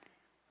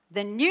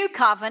 The New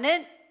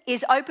Covenant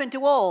is open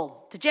to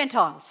all, to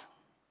Gentiles.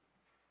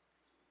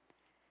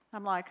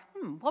 I'm like,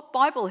 what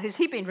Bible has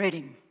he been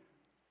reading?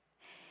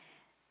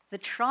 The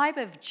tribe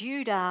of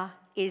Judah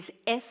is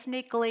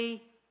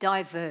ethnically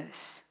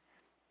diverse.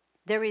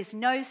 There is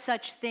no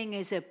such thing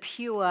as a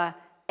pure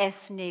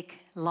ethnic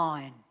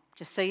line,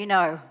 just so you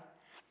know.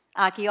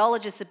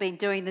 Archaeologists have been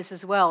doing this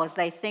as well as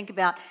they think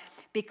about,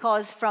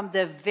 because from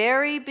the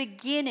very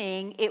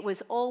beginning it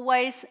was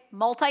always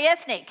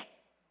multi-ethnic.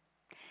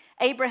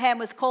 Abraham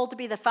was called to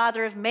be the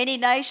father of many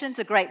nations,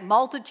 a great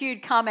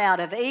multitude come out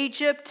of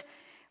Egypt,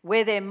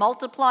 where they're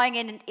multiplying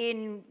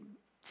in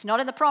it's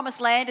not in the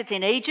promised land, it's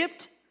in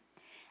Egypt.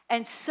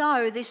 And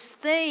so this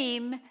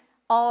theme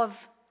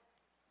of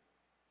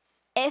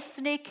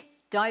ethnic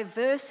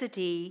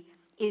diversity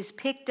is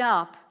picked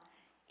up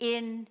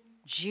in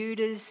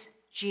Judah's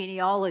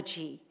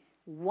genealogy.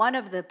 One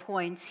of the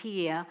points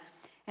here,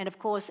 and of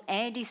course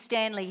Andy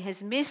Stanley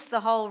has missed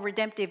the whole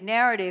redemptive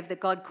narrative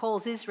that God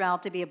calls Israel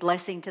to be a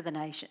blessing to the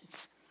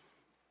nations.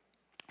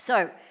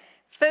 So,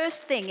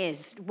 first thing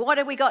is, what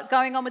have we got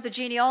going on with the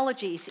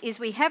genealogies? Is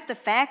we have the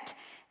fact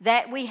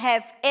that we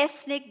have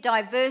ethnic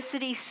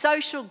diversity,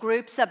 social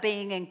groups are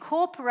being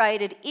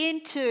incorporated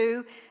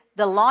into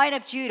the line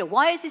of Judah.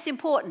 Why is this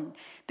important?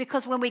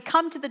 Because when we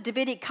come to the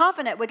Davidic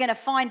covenant, we're going to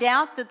find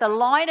out that the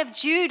line of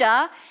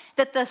Judah,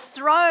 that the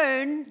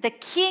throne, the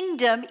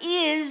kingdom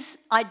is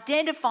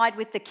identified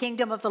with the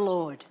kingdom of the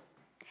Lord.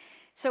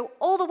 So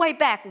all the way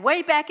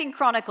back in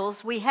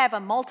Chronicles, we have a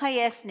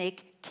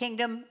multi-ethnic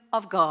kingdom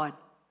of God.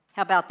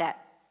 How about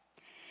that?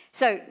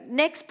 So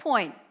next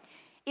point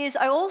is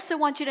I also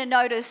want you to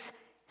notice,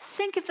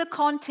 think of the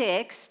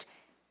context.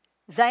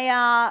 They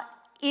are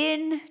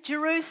in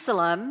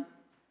Jerusalem.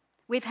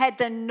 We've had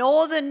the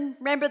northern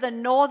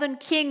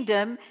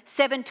kingdom,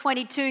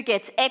 722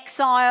 gets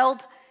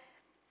exiled.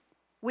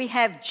 We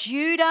have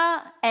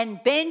Judah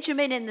and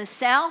Benjamin in the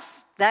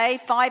south.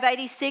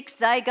 586,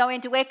 they go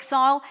into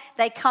exile.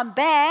 They come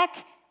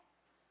back.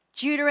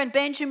 Judah and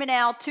Benjamin,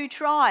 our 2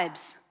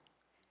 tribes.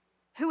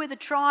 Who are the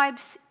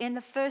tribes in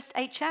the first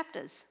 8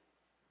 chapters?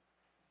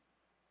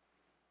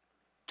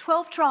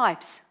 12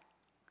 tribes.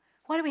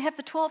 Why do we have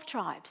the 12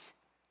 tribes?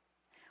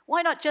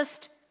 Why not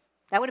just,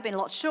 that would have been a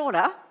lot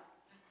shorter.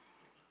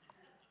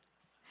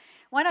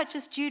 Why not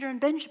just Judah and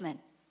Benjamin?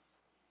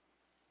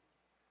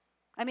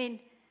 I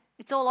mean,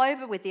 it's all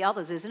over with the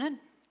others, isn't it?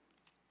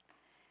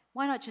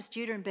 Why not just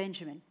Judah and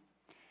Benjamin?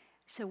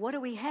 So what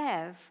do we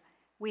have?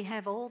 We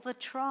have all the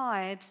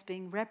tribes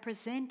being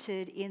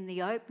represented in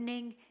the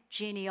opening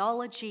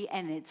genealogy,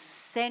 and it's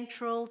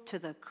central to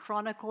the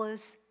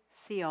chronicler's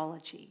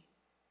theology.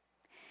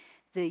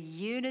 the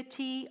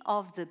unity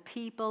of the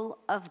people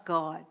of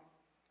God.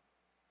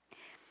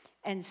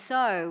 And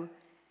so,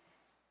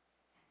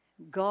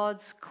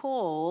 God's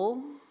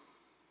call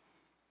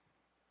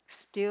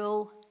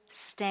still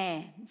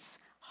stands.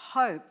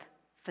 Hope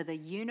for the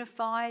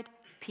unified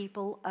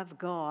people of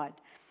God.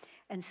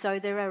 And so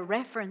there are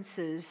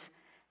references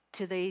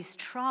to these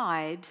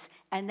tribes,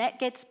 and that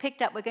gets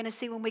picked up. We're going to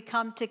see when we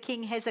come to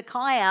King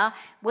Hezekiah,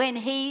 when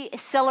he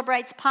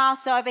celebrates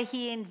Passover,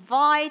 he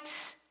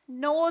invites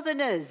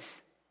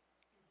northerners,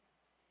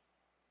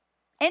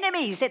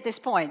 enemies at this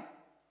point,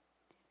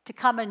 to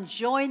come and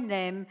join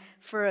them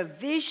for a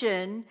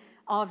vision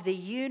of the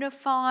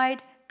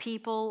unified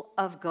people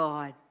of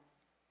God.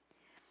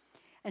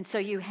 And so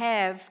you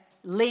have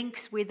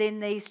links within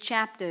these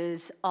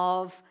chapters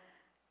of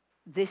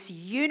this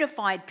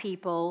unified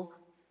people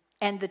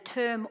and the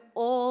term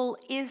all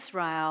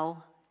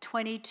Israel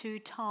 22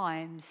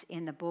 times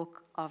in the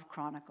book of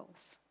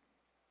Chronicles.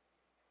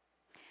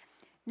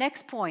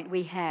 Next point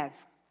we have.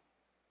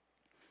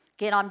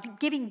 Again, I'm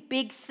giving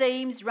big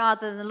themes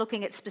rather than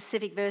looking at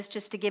specific verse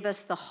just to give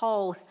us the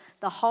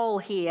whole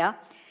here.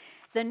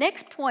 The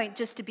next point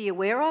just to be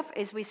aware of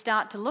as we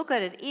start to look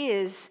at it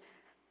is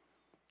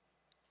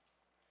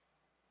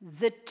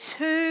the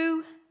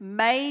two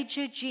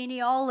major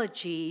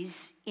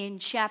genealogies in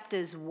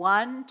chapters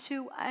 1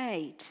 to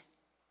 8.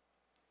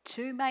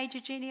 Two major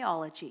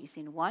genealogies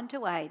in 1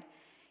 to 8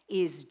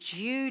 is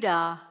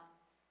Judah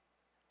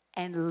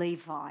and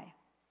Levi.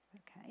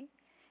 Okay?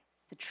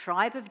 The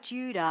tribe of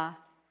Judah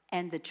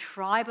and the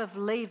tribe of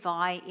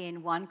Levi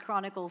in 1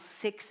 Chronicles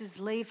 6 is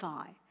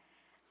Levi.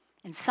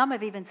 And some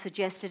have even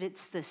suggested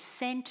it's the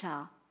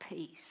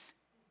centerpiece.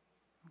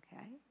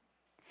 Okay?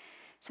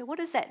 So what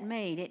does that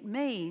mean? It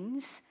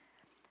means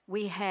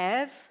we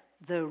have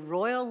the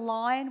royal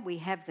line, we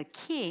have the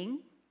king,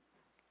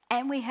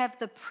 and we have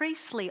the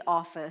priestly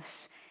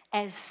office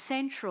as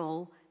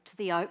central to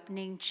the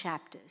opening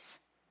chapters.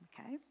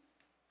 Okay?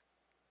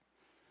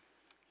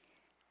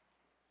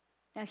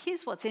 Now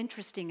here's what's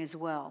interesting as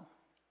well.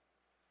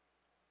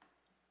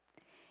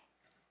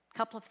 A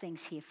couple of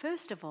things here.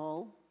 First of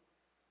all,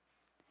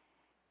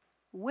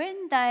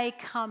 when they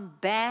come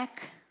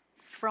back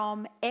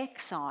from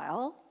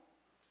exile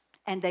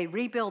and they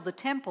rebuild the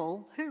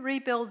temple, who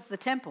rebuilds the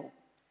temple?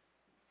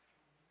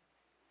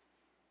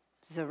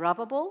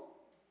 Zerubbabel.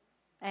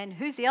 And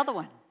who's the other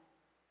one?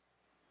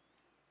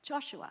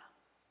 Joshua.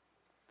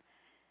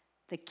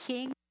 The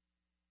king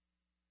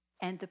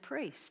and the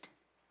priest.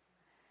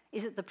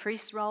 Is it the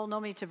priest's role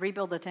normally to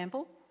rebuild the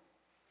temple?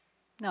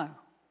 No.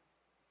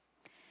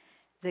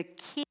 The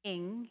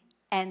king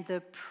and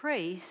the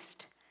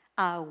priest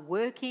are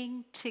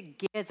working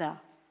together.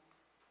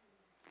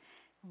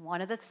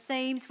 One of the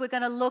themes we're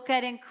going to look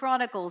at in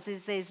Chronicles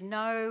is there's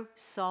no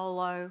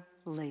solo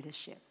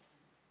leadership.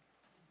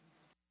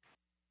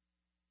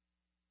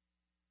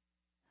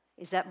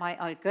 Is that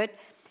good?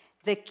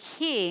 The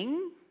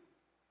king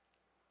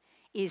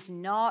is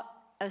not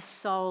a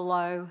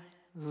solo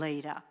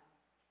leader.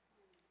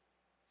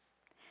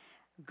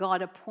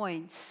 God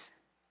appoints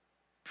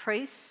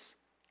priests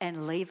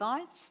and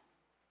Levites.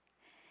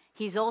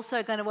 He's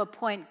also going to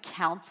appoint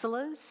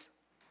counselors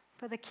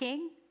for the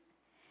king.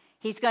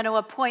 He's going to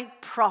appoint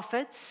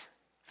prophets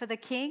for the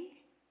king.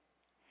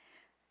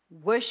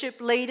 Worship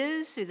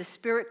leaders who the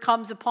Spirit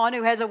comes upon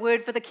who has a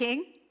word for the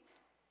king.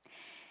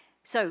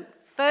 So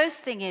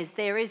first thing is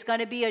there is going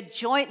to be a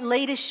joint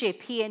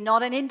leadership here,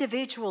 not an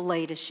individual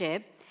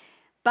leadership.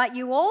 But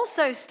you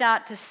also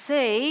start to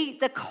see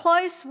the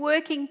close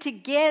working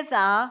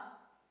together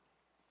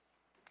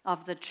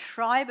of the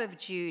tribe of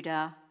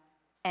Judah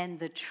and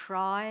the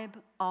tribe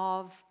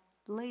of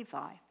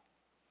Levi.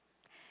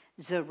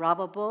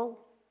 Zerubbabel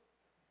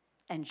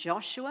and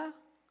Joshua,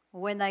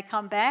 when they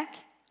come back,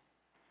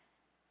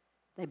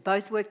 they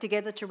both work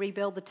together to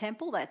rebuild the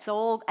temple. That's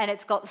all, and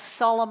it's got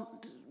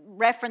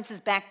references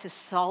back to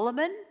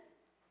Solomon.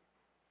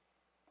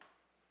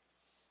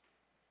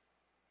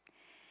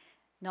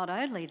 Not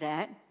only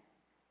that,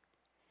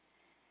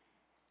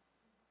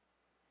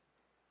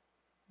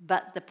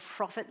 but the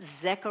prophet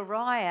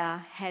Zechariah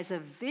has a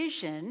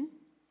vision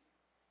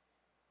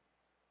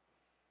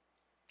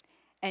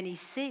and he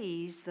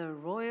sees the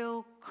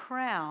royal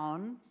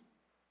crown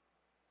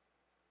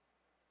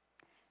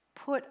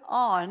put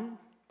on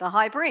the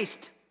high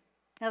priest.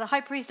 Now, the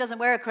high priest doesn't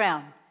wear a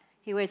crown.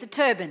 He wears a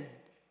turban.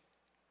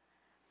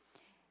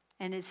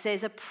 And it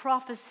says a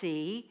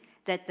prophecy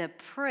that the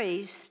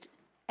priest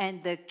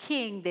and the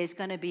king, there's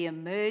going to be a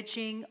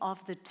merging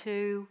of the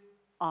two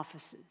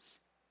offices.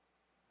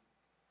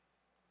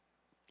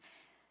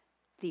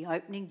 The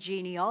opening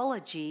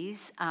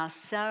genealogies are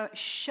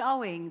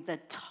showing the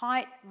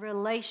tight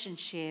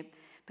relationship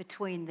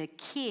between the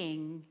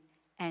king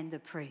and the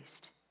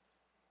priest.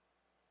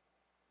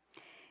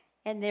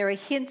 And there are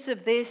hints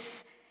of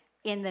this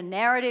in the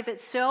narrative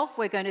itself.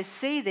 We're going to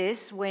see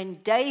this when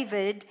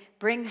David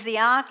brings the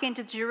ark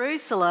into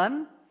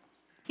Jerusalem.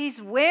 He's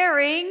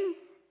wearing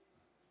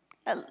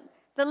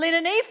the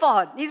linen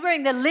ephod. He's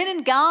wearing the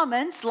linen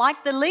garments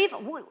like the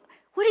Levite.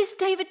 What is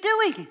David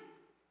doing?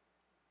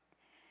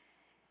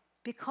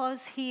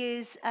 Because he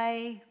is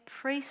a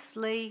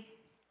priestly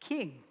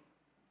king.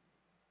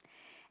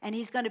 And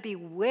he's going to be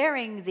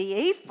wearing the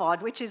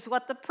ephod, which is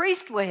what the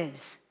priest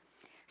wears.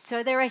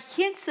 So there are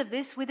hints of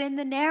this within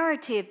the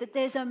narrative, that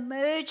there's a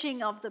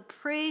merging of the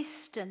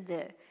priest and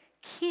the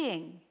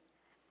king.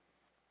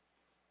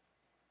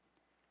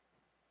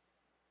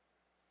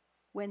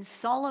 When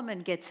Solomon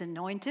gets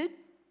anointed,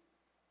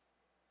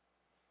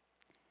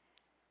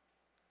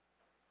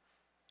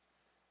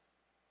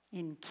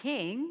 in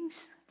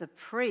Kings, the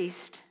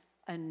priest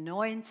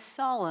anoints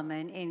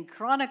Solomon. In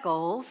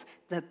Chronicles,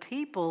 the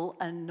people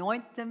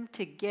anoint them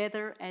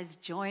together as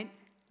joint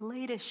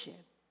leadership.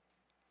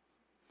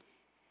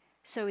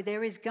 So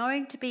there is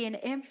going to be an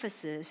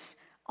emphasis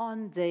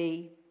on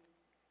the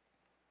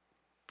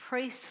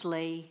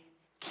priestly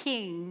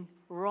king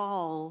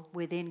role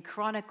within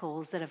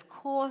Chronicles that, of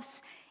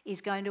course,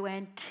 is going to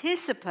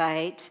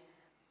anticipate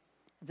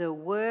the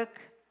work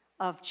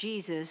of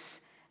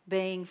Jesus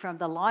being from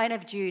the line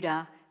of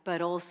Judah,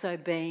 but also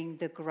being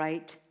the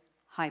great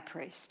high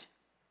priest.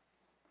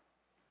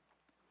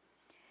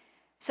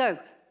 So,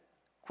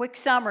 quick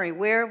summary.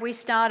 Where have we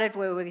started?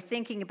 Where we're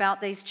thinking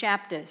about these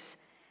chapters.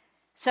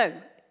 So,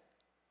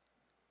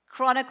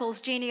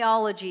 Chronicles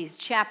genealogies,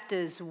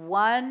 chapters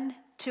 1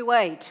 to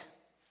 8,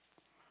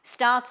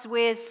 starts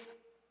with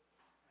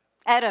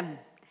Adam.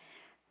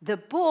 The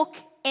book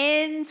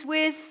ends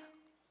with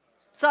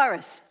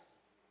Cyrus.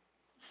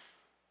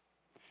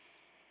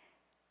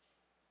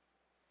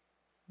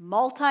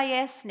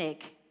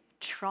 Multi-ethnic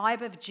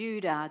tribe of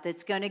Judah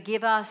that's going to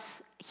give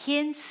us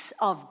hints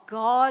of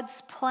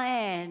God's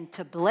plan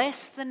to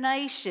bless the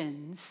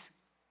nations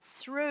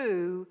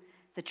through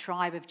the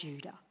tribe of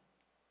Judah.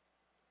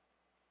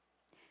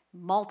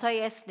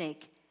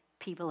 Multi-ethnic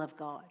people of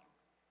God.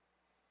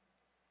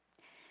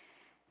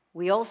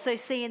 We also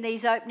see in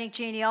these opening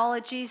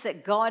genealogies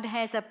that God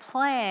has a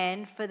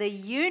plan for the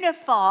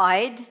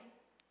unified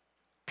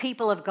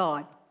people of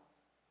God.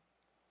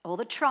 All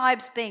the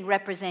tribes being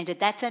represented.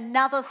 That's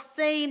another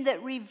theme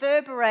that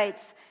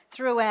reverberates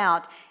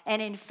throughout.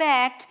 And in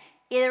fact,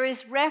 there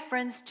is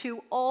reference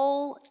to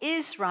all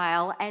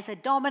Israel as a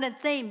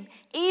dominant theme,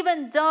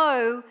 even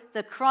though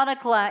the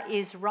chronicler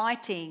is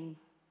writing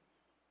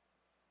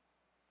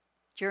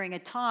during a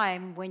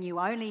time when you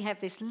only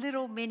have this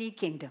little mini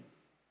kingdom.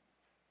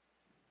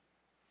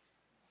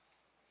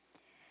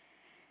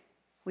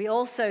 We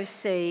also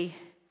see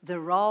the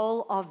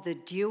role of the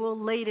dual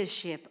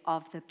leadership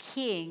of the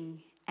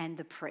king and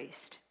the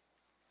priest.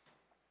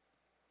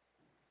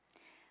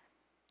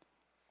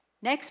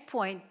 Next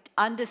point,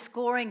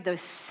 underscoring the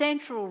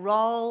central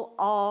role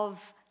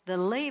of the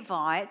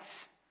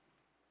Levites,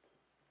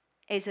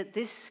 is that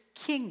this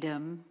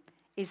kingdom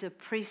is a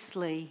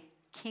priestly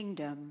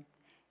kingdom.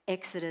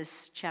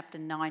 Exodus chapter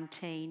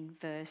 19,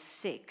 verse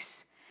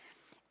 6.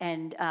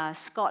 And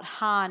Scott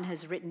Hahn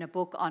has written a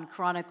book on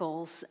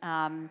Chronicles,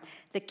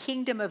 The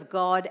Kingdom of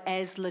God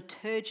as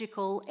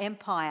Liturgical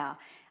Empire.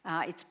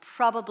 It's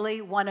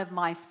probably one of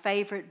my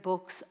favorite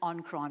books on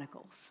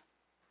Chronicles.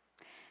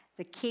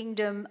 The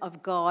Kingdom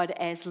of God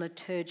as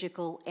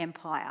Liturgical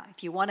Empire.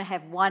 If you want to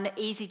have one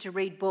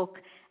easy-to-read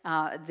book,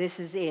 this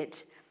is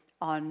it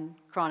on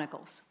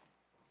Chronicles.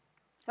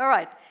 All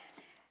right,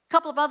 a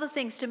couple of other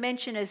things to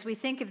mention as we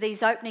think of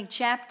these opening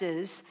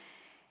chapters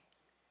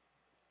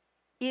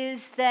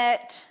is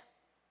that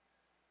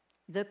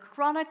the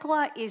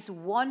chronicler is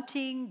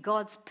wanting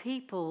God's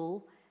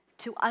people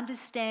to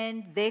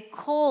understand their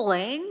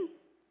calling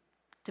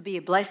to be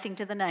a blessing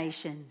to the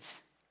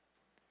nations.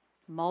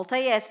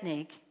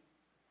 Multi-ethnic.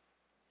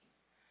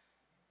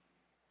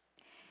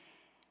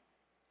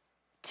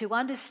 To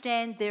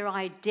understand their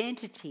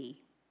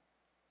identity.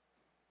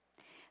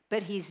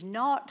 But he's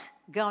not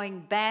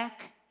going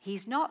back,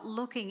 he's not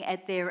looking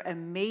at their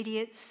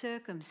immediate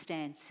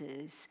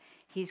circumstances.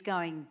 He's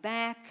going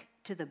back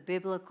to the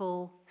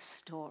biblical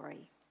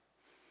story.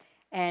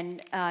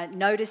 And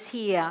notice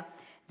here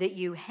that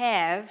you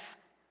have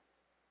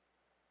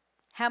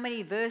how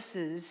many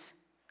verses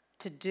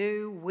to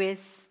do with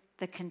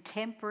the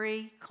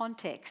contemporary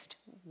context.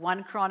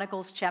 1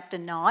 Chronicles chapter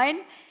 9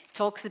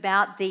 talks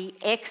about the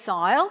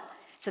exile.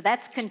 So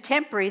that's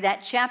contemporary,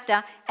 that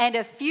chapter, and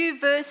a few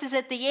verses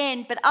at the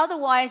end, but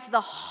otherwise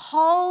the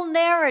whole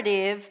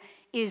narrative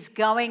is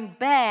going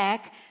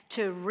back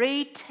to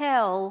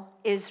retell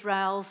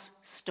Israel's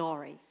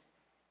story.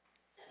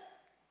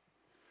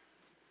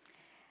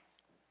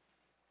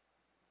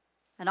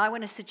 And I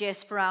want to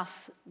suggest for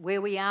us where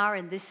we are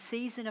in this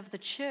season of the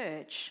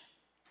church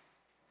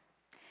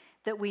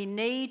that we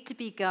need to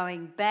be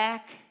going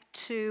back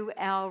to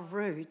our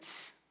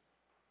roots.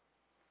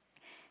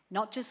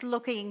 Not just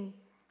looking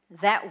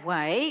that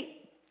way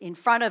in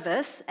front of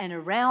us and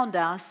around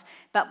us,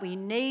 but we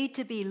need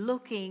to be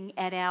looking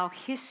at our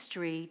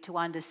history to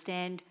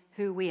understand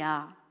who we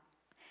are,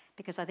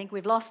 because I think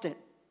we've lost it.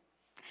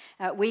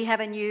 We have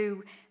a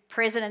new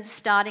president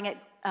starting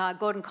at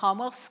Gordon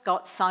Commonwealth,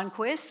 Scott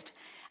Sundquist.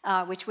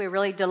 which we're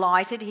really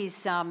delighted.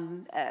 He's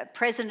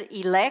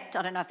president-elect.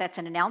 I don't know if that's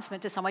an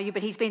announcement to some of you,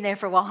 but he's been there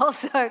for a while.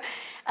 So,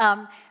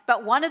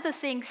 but one of the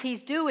things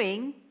he's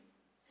doing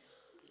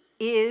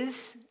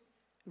is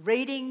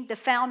reading the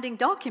founding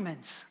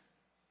documents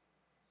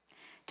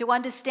to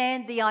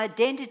understand the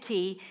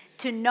identity,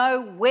 to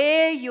know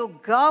where you're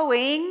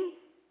going.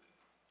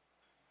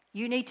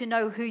 You need to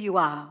know who you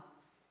are.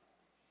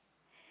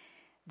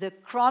 The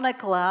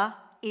chronicler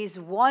is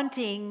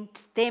wanting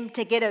them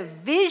to get a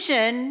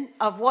vision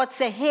of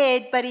what's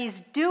ahead, but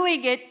he's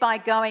doing it by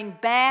going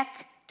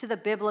back to the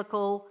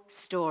biblical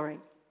story.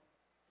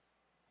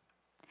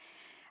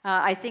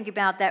 I think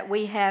about that.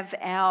 We have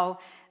our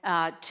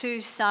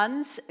two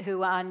sons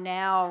who are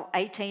now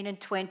 18 and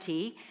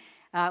 20.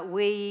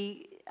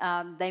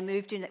 They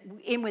moved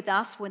in with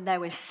us when they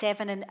were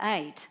 7 and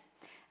 8.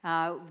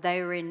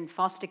 They were in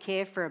foster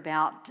care for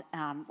about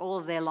all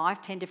of their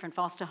life, 10 different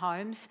foster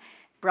homes,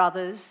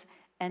 brothers,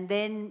 and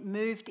then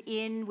moved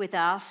in with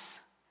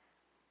us.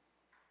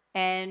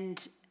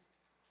 And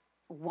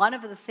one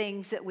of the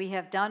things that we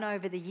have done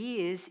over the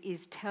years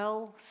is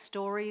tell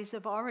stories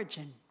of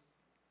origin.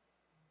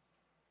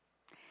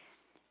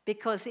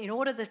 Because in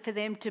order for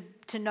them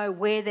to know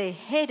where they're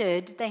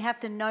headed, they have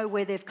to know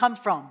where they've come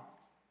from.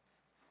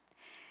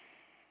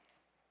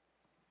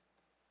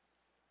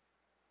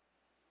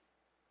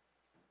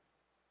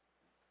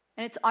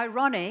 And it's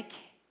ironic,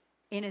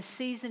 in a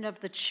season of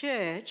the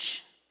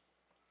church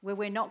where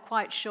we're not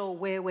quite sure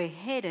where we're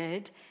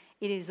headed,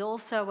 it is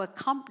also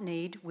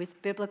accompanied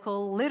with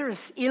biblical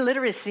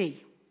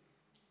illiteracy.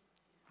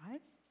 Right?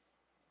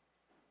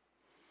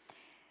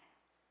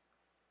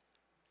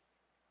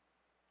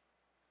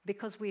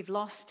 Because we've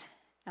lost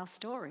our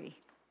story.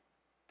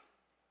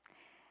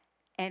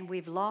 And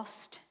we've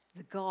lost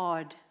the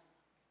God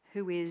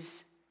who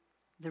is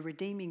the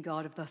redeeming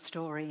God of the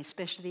story,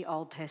 especially the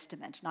Old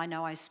Testament. And I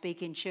know I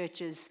speak in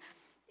churches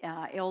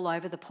all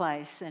over the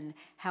place, and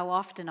how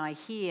often I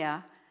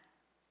hear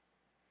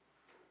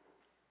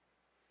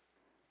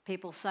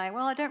people say,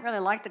 well, I don't really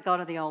like the God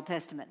of the Old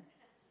Testament.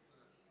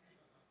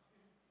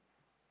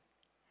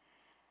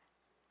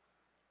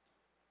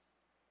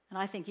 And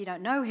I think you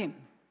don't know him.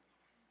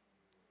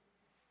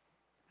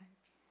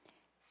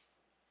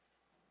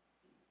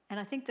 And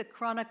I think the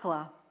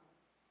chronicler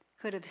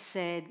could have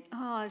said,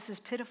 oh, this is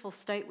a pitiful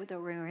state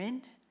that we're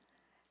in.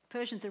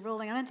 Persians are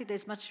ruling. I don't think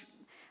there's much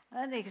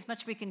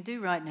we can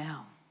do right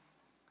now.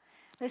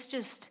 Let's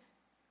just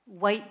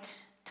wait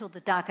till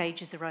the dark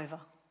ages are over.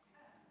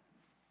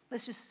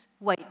 Let's just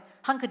wait.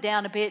 Hunker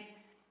down a bit.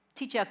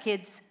 Teach our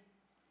kids.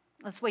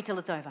 Let's wait till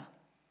it's over.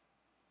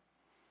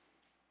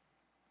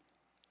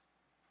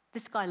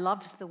 This guy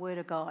loves the Word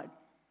of God.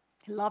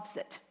 He loves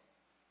it.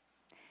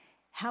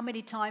 How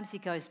many times he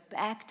goes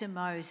back to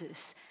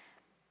Moses.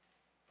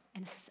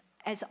 And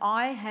as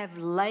I have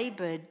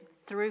labored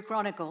through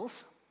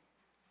Chronicles,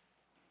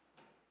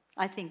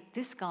 I think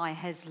this guy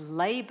has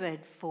labored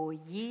for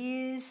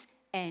years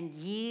and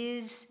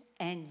years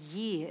and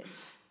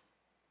years.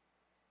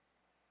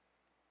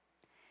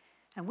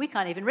 And we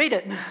can't even read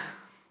it.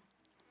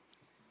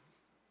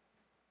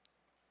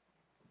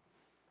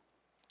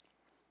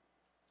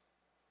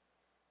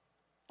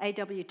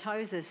 A.W.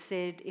 Tozer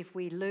said, if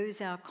we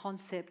lose our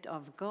concept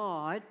of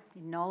God,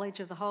 knowledge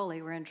of the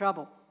holy, we're in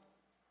trouble.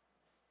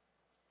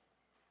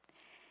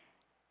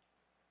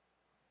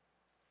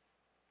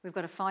 We've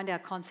got to find our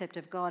concept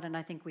of God, and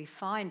I think we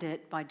find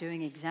it by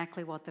doing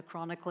exactly what the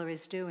chronicler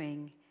is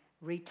doing,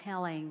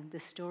 retelling the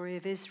story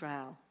of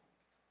Israel.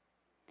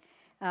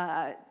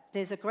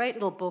 There's a great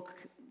little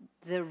book,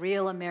 The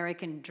Real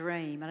American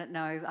Dream. I don't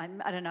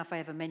know if I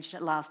ever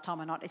mentioned it last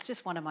time or not. It's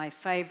just one of my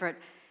favourite,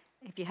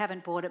 if you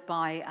haven't bought it,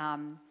 by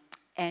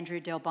Andrew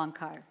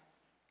Delbanco.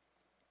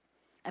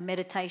 A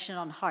Meditation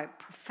on Hope.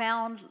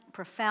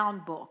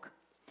 Profound book.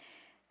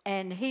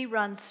 And he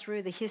runs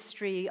through the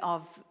history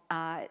of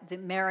the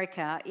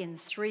America in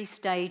 3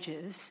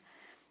 stages.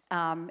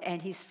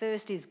 And his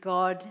first is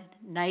God,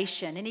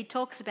 nation. And he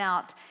talks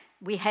about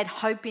we had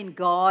hope in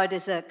God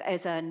as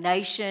a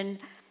nation,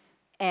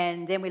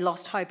 and then we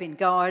lost hope in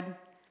God.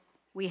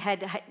 We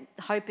had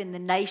hope in the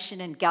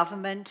nation and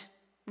government,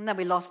 and then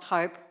we lost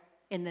hope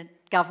in the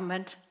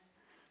government.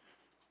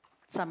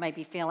 Some may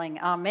be feeling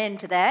amen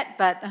to that,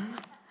 but...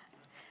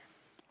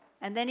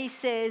 And then he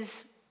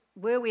says,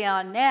 where we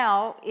are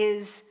now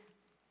is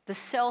the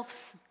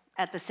self's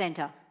at the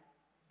centre.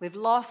 We've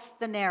lost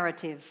the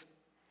narrative,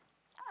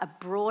 a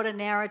broader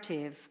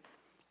narrative.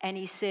 And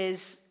he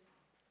says,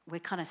 we're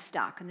kind of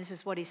stuck. And this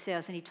is what he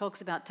says. And he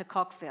talks about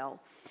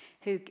Tocqueville,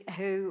 who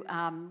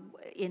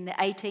in the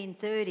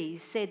 1830s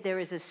said there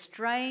is a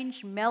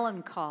strange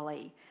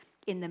melancholy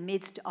in the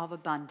midst of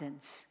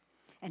abundance.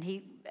 And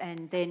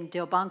then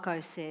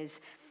Delbanco says,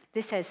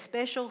 this has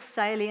special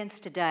salience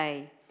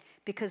today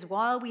because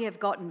while we have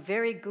gotten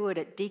very good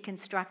at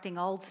deconstructing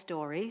old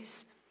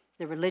stories,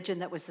 the religion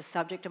that was the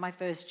subject of my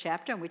first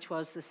chapter, which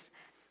was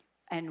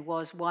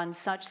one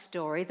such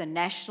story, the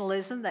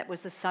nationalism that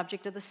was the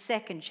subject of the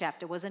second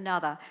chapter was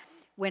another.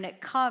 When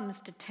it comes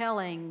to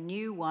telling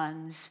new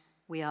ones,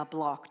 we are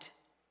blocked.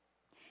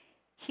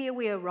 Here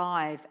we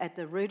arrive at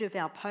the root of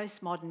our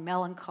postmodern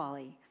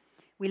melancholy.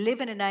 We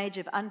live in an age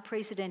of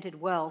unprecedented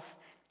wealth,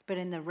 but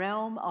in the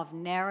realm of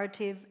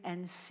narrative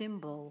and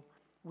symbol,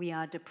 we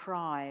are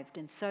deprived,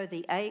 and so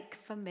the ache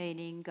for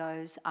meaning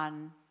goes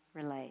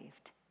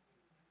unrelieved.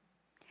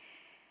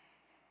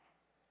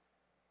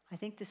 I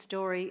think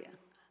the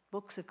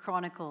books of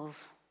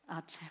Chronicles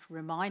are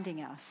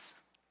reminding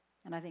us,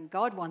 and I think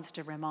God wants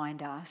to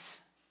remind us,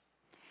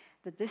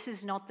 that this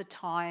is not the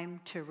time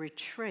to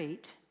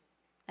retreat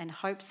and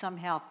hope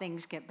somehow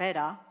things get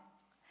better.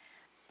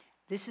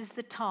 This is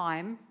the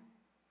time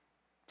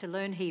to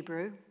learn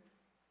Hebrew,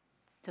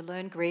 to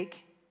learn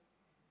Greek,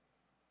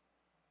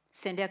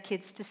 send our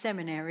kids to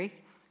seminary,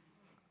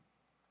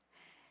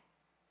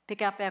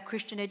 pick up our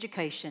Christian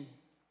education,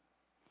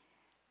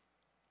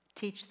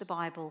 teach the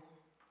Bible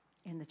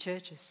in the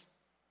churches.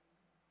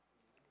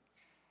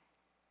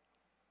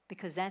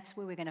 Because that's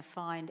where we're going to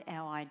find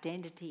our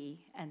identity,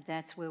 and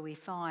that's where we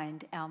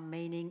find our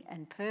meaning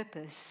and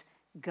purpose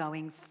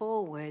going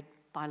forward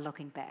by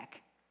looking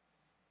back.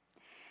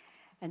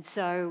 And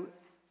so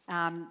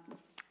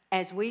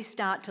as we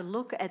start to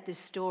look at this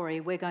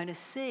story, we're going to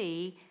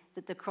see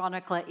that the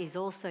chronicler is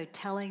also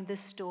telling the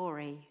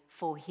story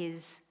for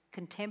his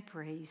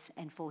contemporaries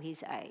and for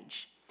his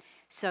age.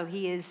 So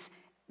he is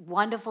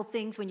wonderful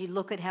things when you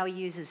look at how he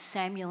uses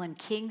Samuel and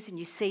Kings, and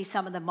you see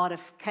some of the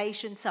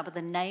modifications, some of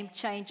the name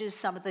changes,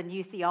 some of the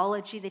new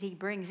theology that he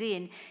brings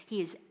in.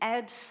 He is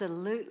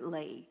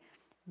absolutely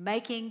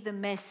making the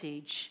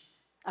message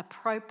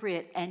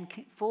appropriate and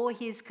for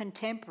his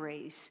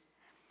contemporaries,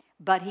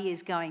 but he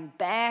is going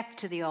back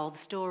to the old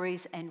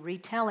stories and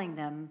retelling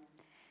them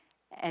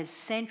as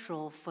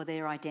central for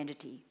their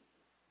identity.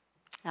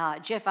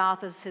 Jeff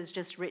Arthurs has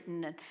just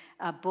written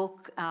a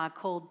book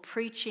called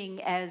Preaching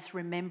as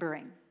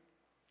Remembering.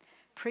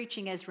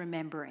 Preaching as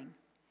Remembering.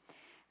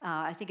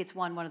 I think it's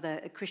won one of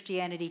the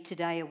Christianity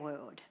Today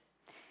award.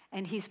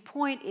 And his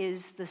point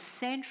is the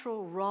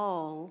central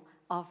role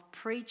of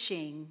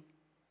preaching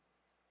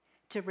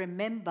to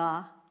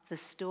remember the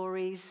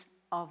stories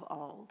of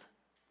old.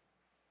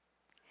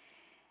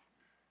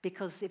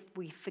 Because if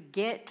we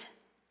forget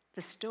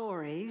the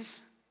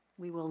stories,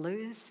 we will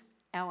lose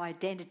our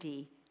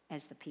identity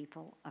as the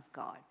people of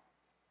God.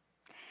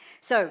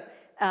 So,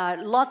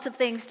 lots of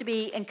things to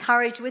be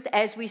encouraged with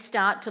as we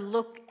start to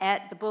look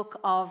at the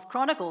book of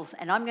Chronicles.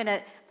 And I'm going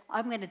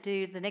to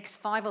do the next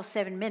 5 or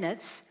 7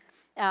 minutes.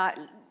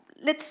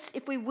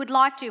 If we want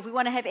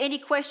to have any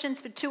questions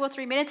for 2 or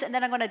 3 minutes, and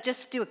then I'm going to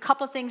just do a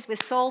couple of things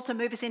with Saul to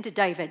move us into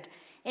David.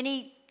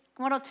 Any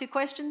 1 or 2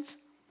 questions?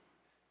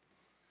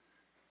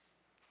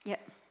 Yeah.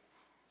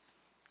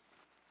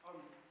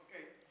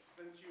 Okay,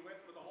 since you went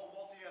with the whole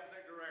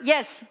multi-ethnic direction.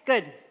 Yes,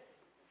 good.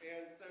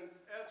 And since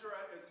Ezra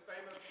is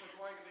famous for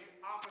going in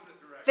the opposite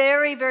direction.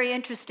 Very, very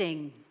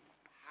interesting.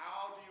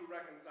 How do you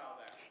reconcile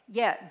that?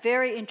 Yeah,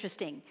 very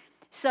interesting.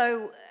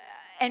 So,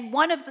 and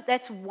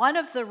that's one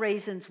of the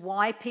reasons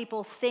why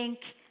people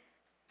think,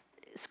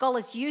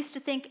 scholars used to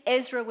think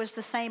Ezra was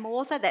the same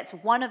author. That's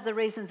one of the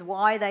reasons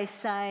why they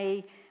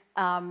say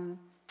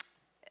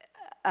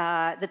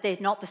that they're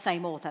not the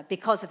same author,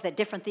 because of their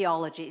different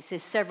theologies.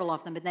 There's several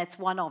of them, and that's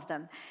one of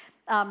them.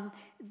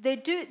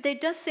 There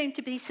does seem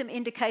to be some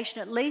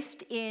indication, at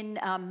least in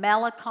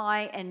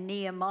Malachi and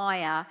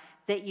Nehemiah,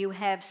 that you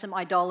have some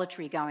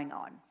idolatry going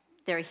on.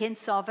 There are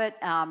hints of it.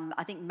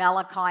 I think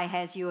Malachi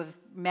has you have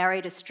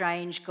married a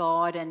strange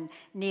god, and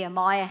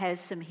Nehemiah has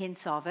some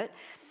hints of it.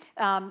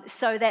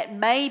 So that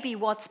may be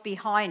what's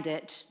behind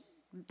it.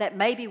 That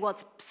may be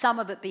what's some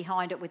of it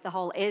behind it with the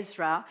whole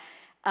Ezra.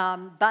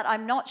 But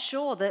I'm not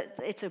sure. That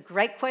it's a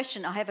great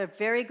question. I have a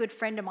very good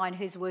friend of mine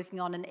who's working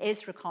on an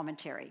Ezra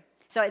commentary.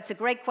 So it's a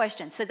great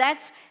question. So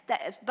that's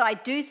that. But I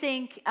do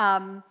think,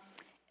 of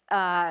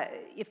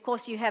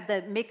course, you have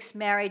the mixed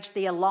marriage.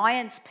 The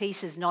alliance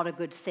piece is not a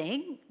good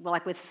thing,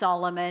 like with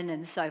Solomon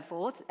and so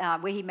forth,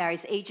 where he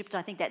marries Egypt.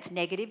 I think that's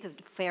negative, the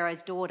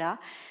Pharaoh's daughter.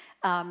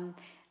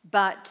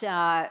 But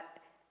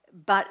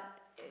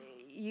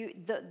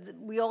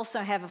we also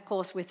have, of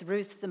course, with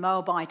Ruth the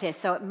Moabitess.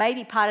 So it may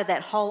be part of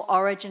that whole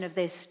origin of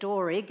their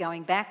story,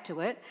 going back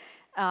to it.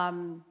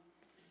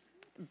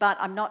 But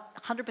I'm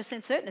not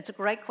 100% certain. It's a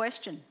great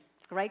question.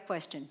 Great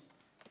question.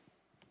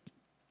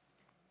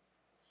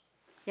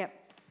 Yep.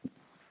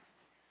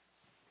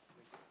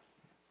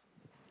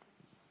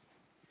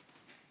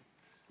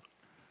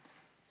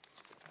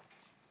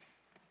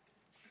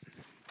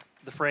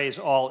 The phrase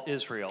all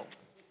Israel.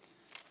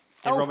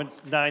 In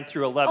Romans 9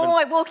 through 11, Oh,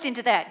 I walked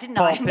into that, didn't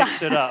Paul I?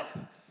 picks it up.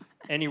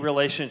 Any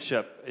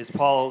relationship? Is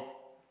Paul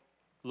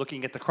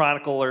looking at the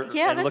chronicle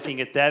and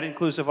looking at that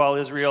inclusive all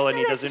Israel, and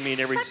he doesn't mean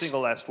every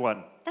single last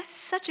one? That's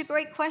such a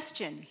great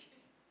question.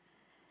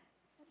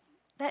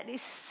 That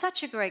is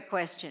such a great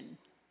question.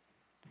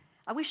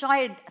 I wish I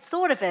had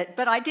thought of it,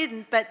 but I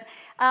didn't. But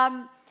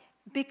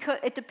because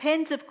it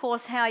depends, of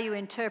course, how you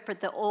interpret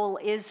the all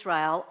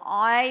Israel.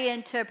 I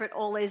interpret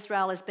all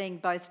Israel as being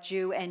both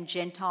Jew and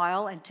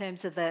Gentile in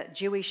terms of the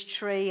Jewish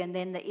tree, and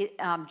then the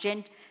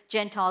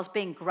Gentiles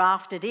being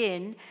grafted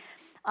in.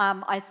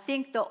 I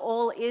think the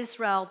all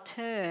Israel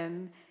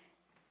term,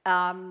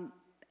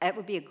 it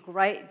would be a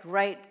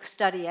great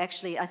study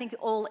actually. I think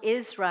all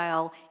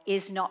Israel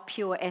is not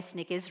pure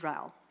ethnic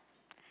Israel.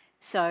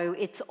 So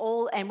it's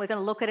all, and we're going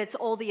to look at it's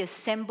all the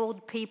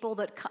assembled people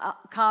that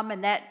come,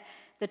 and that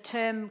the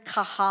term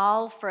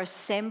kahal for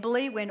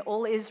assembly, when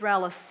all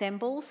Israel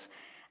assembles,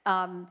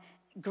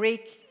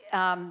 Greek,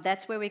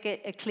 that's where we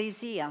get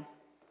ecclesia,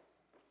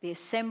 the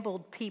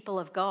assembled people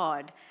of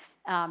God,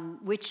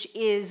 which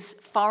is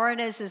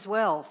foreigners as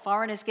well.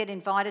 Foreigners get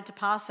invited to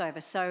Passover,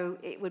 so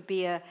it would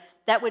be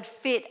that would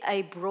fit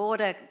a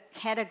broader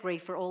category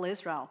for all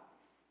Israel.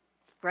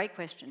 It's a great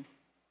question.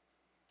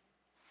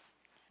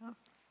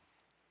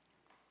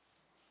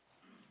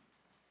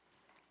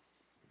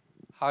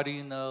 How do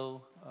you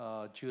know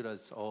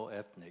Judah's all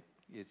ethnic?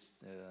 Is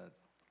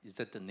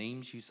that the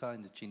names you saw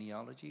in the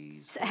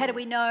genealogies? So how do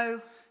we know?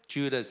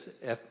 Judah's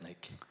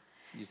ethnic.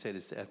 You said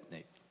it's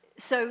ethnic.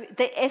 So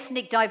the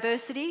ethnic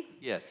diversity?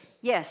 Yes.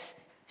 Yes.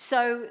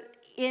 So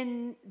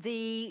in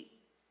the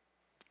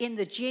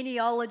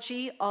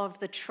genealogy of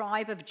the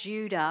tribe of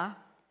Judah,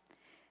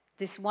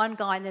 this one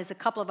guy, and there's a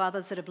couple of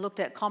others that have looked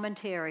at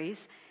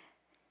commentaries,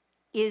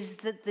 is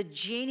that the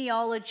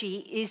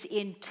genealogy is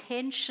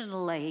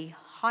intentionally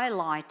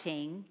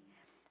highlighting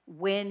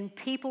when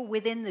people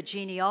within the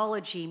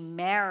genealogy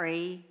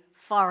marry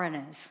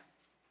foreigners.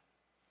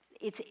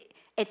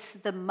 It's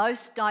the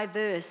most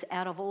diverse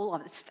out of all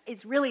of it.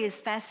 It really is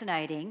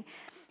fascinating.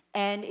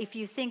 And if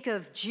you think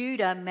of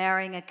Judah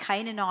marrying a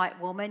Canaanite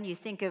woman, you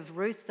think of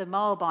Ruth the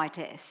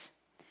Moabitess,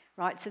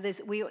 right? So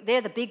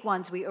they're the big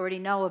ones we already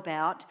know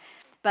about.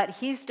 But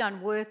he's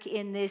done work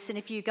in this, and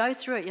if you go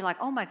through it, you're like,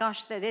 oh my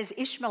gosh, there's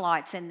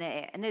Ishmaelites in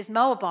there, and there's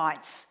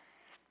Moabites.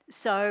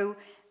 So,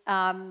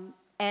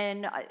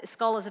 and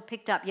scholars have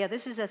picked up,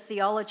 this is a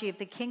theology of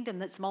the kingdom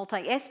that's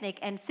multi-ethnic.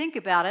 And think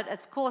about it,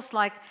 of course,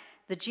 like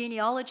the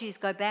genealogies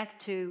go back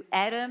to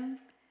Adam,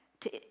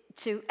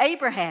 to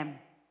Abraham.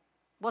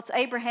 What's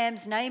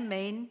Abraham's name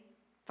mean?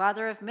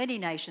 Father of many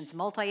nations.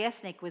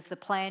 Multi-ethnic was the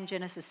plan,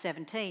 Genesis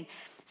 17.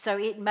 So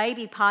it may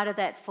be part of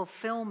that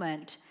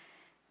fulfillment.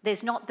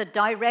 There's not the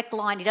direct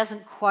line. He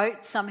doesn't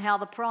quote somehow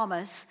the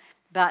promise,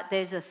 but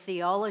there's a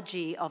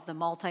theology of the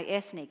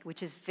multi-ethnic,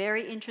 which is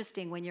very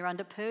interesting when you're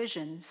under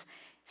Persians.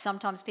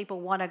 Sometimes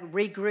people want to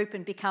regroup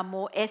and become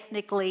more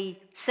ethnically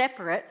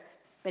separate,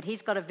 but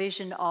he's got a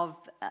vision of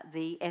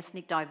the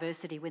ethnic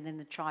diversity within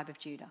the tribe of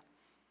Judah.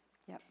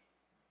 Yep.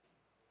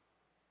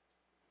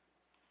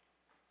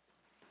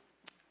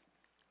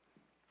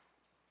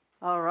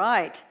 All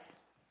right.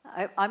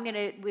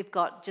 We've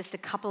got just a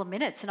couple of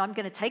minutes, and I'm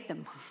going to take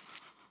them.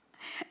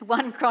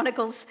 1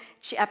 Chronicles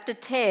chapter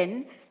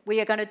 10, we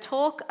are going to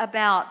talk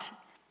about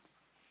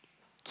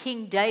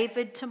King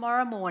David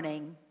tomorrow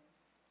morning.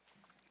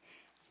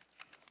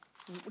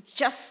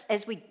 Just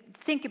as we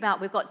think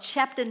about, we've got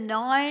chapter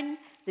 9,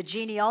 the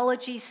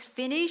genealogies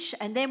finish,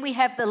 and then we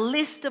have the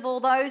list of all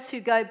those who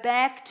go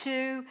back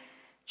to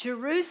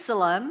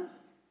Jerusalem.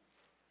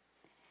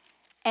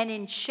 And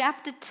in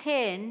chapter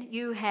 10,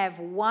 you have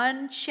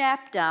one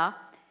chapter,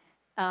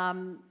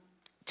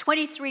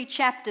 23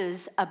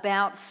 chapters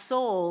about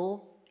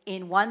Saul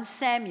in 1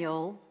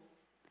 Samuel,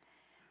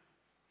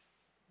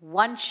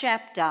 one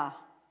chapter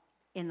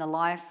in the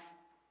life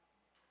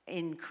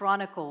in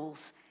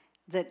Chronicles,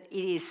 that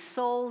it is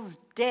Saul's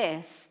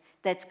death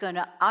that's going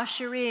to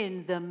usher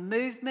in the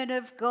movement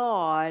of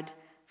God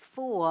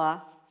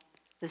for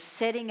the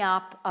setting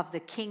up of the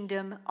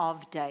kingdom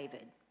of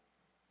David.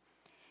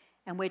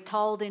 And we're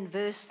told in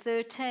verse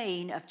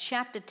 13 of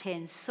chapter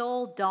 10,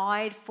 Saul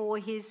died for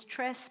his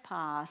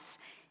trespass,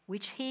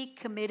 which he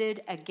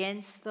committed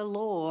against the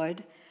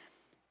Lord.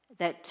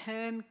 That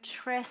term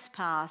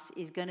trespass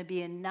is going to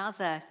be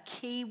another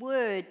key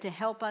word to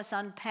help us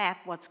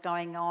unpack what's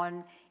going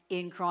on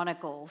in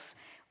Chronicles.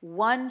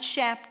 One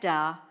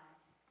chapter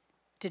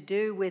to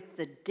do with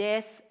the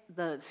death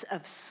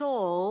of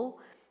Saul,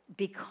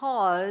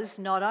 because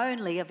not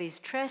only of his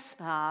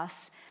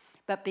trespass,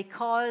 but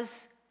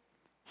because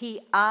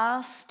he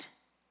asked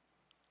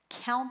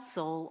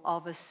counsel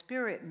of a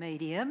spirit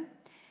medium,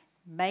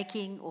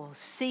 making or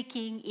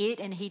seeking it,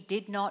 and he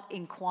did not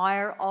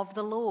inquire of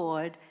the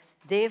Lord.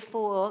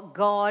 Therefore,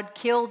 God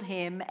killed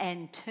him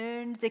and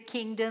turned the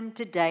kingdom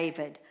to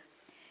David.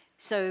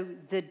 So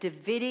the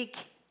Davidic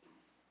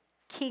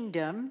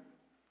kingdom,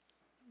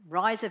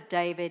 rise of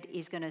David,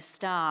 is going to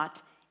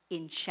start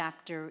in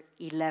chapter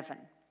 11.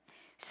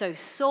 So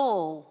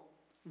Saul,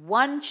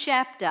 one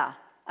chapter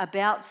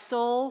about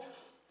Saul,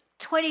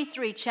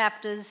 23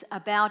 chapters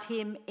about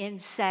him in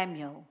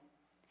Samuel.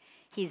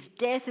 His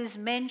death is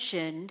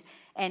mentioned,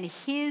 and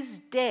his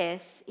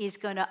death is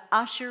going to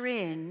usher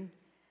in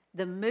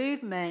the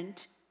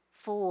movement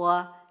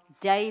for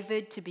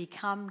David to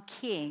become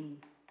king.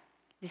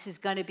 This is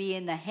going to be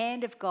in the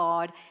hand of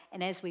God,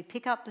 and as we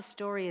pick up the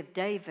story of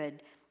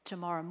David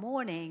tomorrow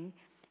morning,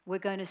 we're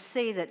going to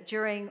see that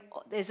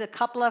there's a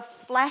couple of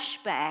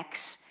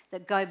flashbacks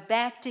that go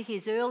back to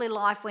his early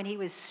life when he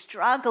was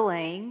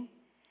struggling,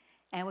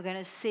 and we're going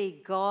to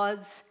see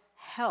God's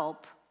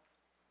help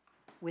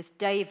with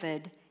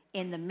David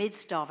in the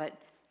midst of it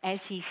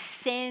as he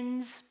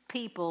sends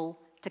people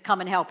to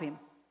come and help him.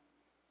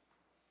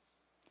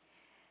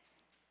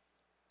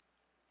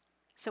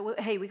 So,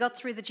 hey, we got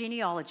through the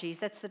genealogies.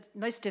 That's the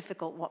most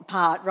difficult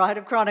part, right,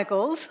 of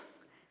Chronicles.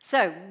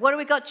 So, what do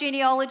we got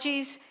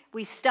genealogies?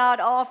 We start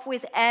off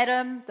with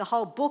Adam. The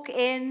whole book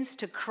ends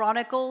to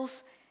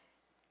Chronicles.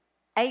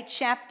 8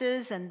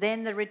 chapters, and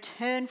then the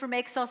return from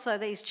exile. So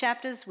these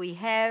chapters, we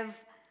have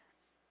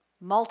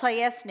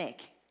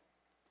multi-ethnic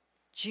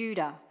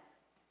Judah.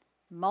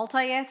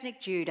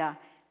 Multi-ethnic Judah.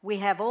 We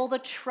have all the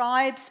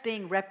tribes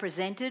being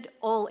represented,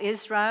 all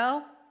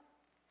Israel.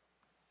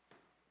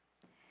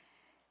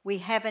 We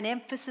have an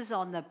emphasis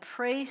on the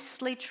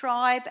priestly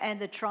tribe and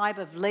the tribe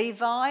of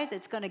Levi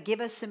that's going to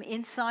give us some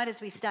insight as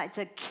we start. It's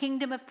a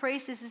kingdom of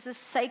priests. This is a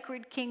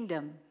sacred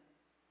kingdom.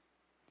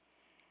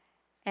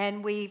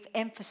 And we've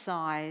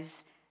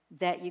emphasized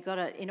that you've got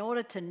to, in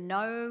order to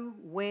know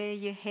where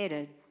you're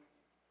headed,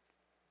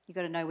 you've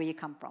got to know where you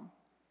come from.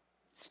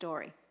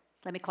 Story.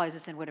 Let me close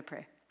this in a word of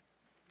prayer.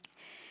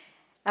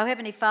 Our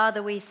Heavenly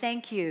Father, we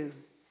thank you,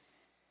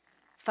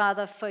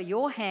 Father, for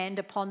your hand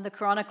upon the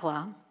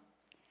chronicler.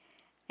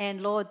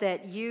 And Lord,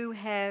 that you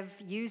have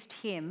used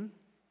him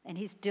and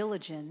his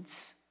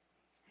diligence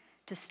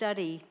to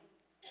study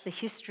the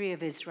history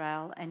of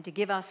Israel and to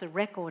give us a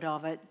record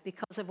of it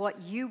because of what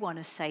you want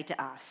to say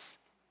to us.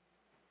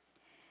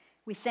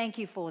 We thank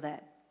you for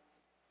that.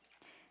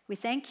 We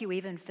thank you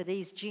even for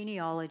these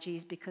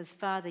genealogies because,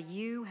 Father,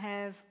 you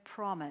have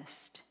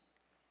promised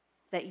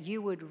that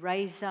you would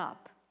raise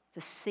up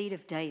the seed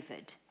of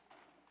David.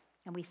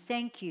 And we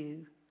thank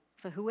you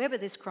for whoever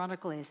this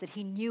chronicle is, that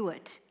he knew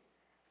it,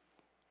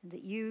 and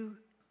that you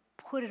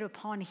put it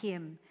upon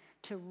him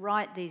to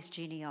write these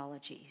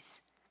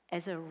genealogies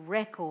as a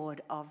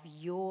record of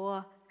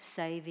your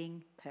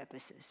saving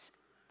purposes.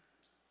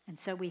 And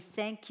so we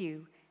thank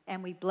you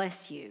and we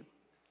bless you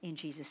in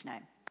Jesus'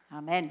 name.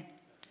 Amen.